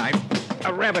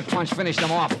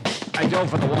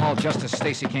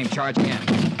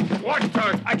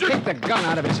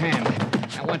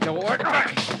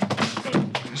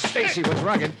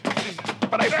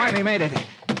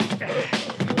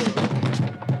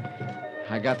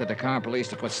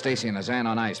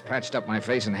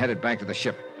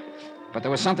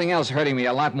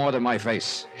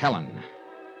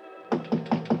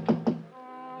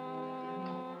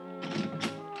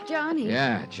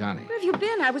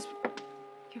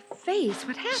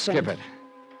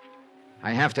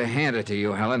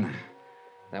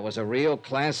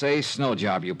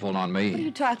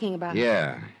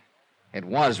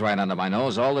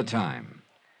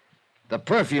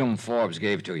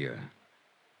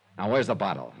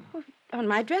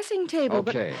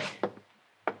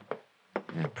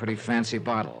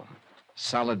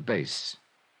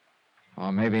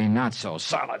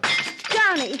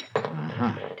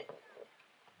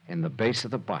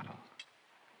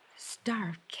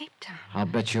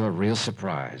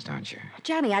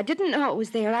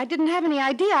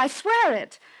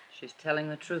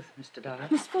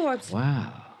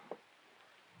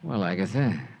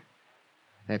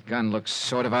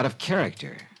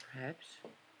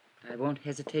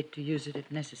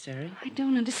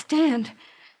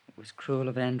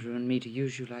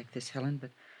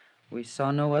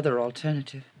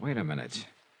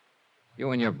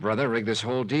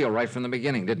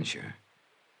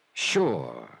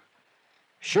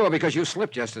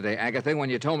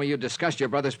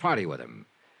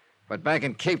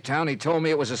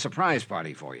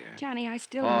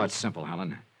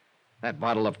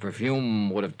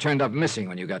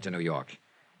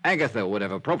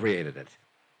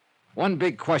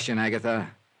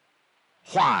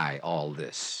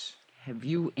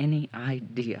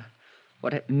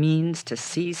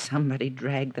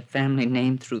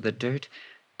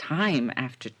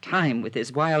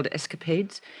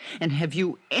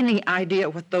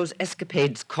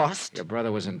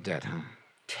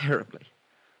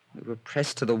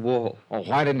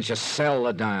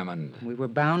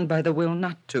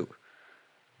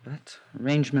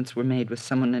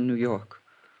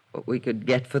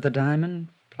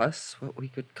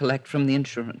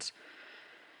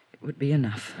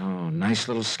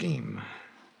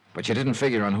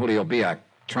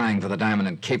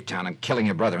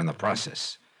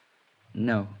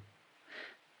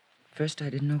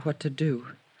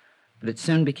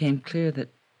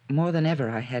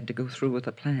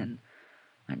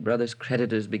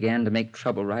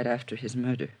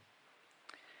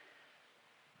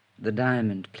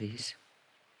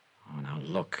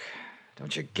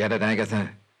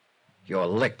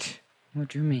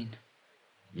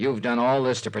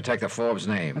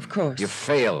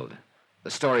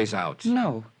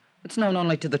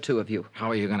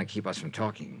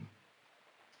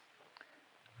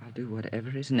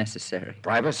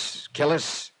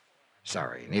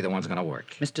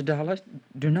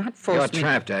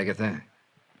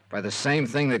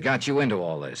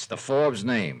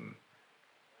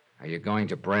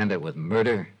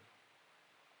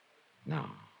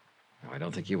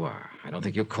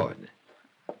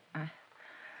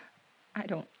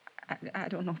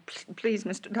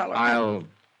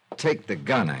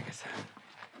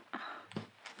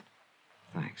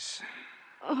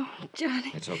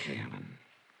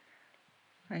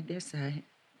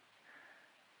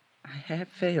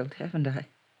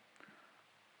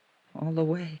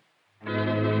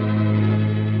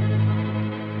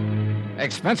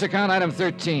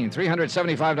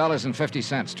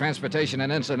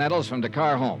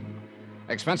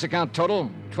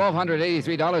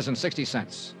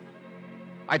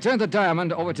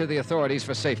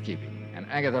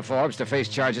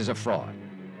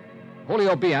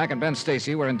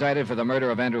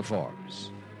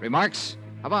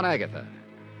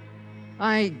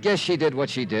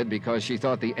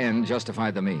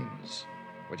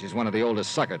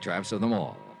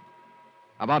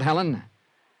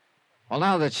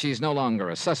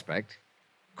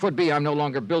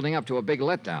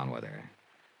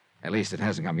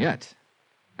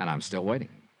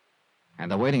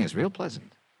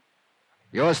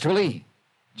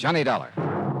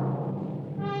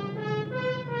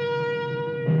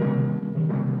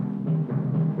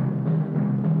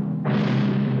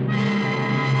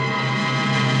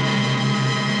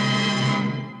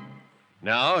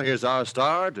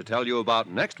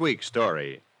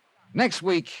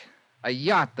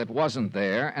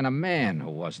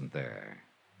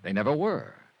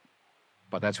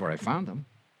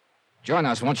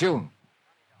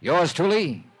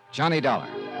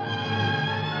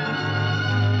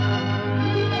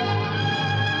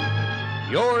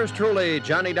 Yours truly,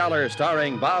 Johnny Dollar,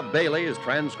 starring Bob Bailey, is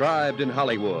transcribed in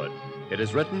Hollywood. It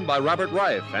is written by Robert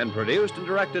Reif and produced and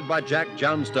directed by Jack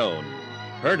Johnstone.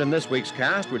 Heard in this week's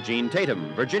cast were Gene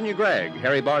Tatum, Virginia Gregg,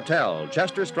 Harry Bartell,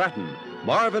 Chester Stratton,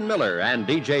 Marvin Miller, and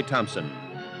D.J. Thompson.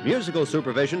 Musical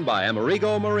supervision by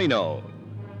Amerigo Marino.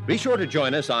 Be sure to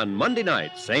join us on Monday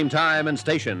night, same time and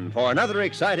station, for another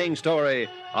exciting story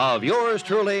of yours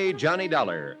truly, Johnny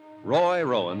Dollar. Roy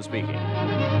Rowan speaking.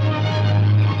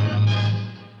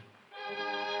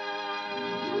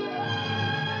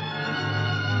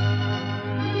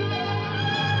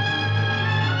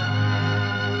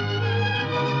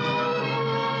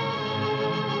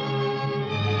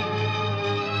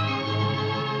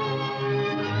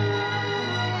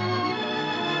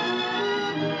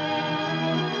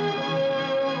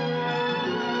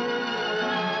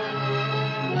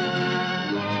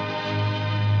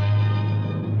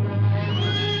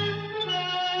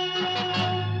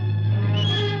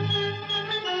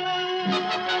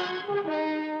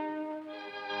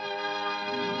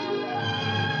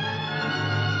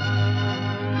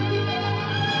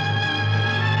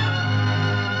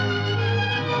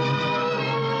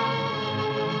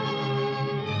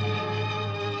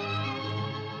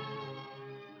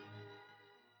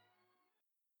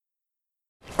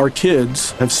 Our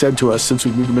kids have said to us since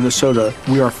we moved to Minnesota,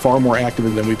 we are far more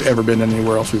active than we've ever been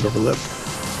anywhere else we've ever lived.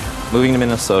 Moving to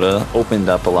Minnesota opened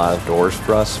up a lot of doors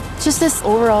for us. Just this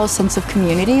overall sense of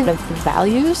community, the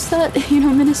values that,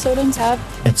 Minnesotans have.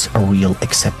 It's a real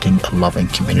accepting, loving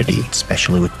community,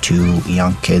 especially with two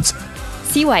young kids.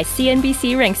 See why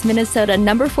CNBC ranks Minnesota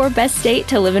number 4 best state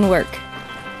to live and work.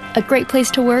 A great place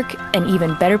to work, an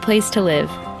even better place to live.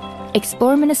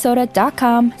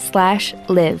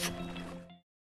 ExploreMinnesota.com/live.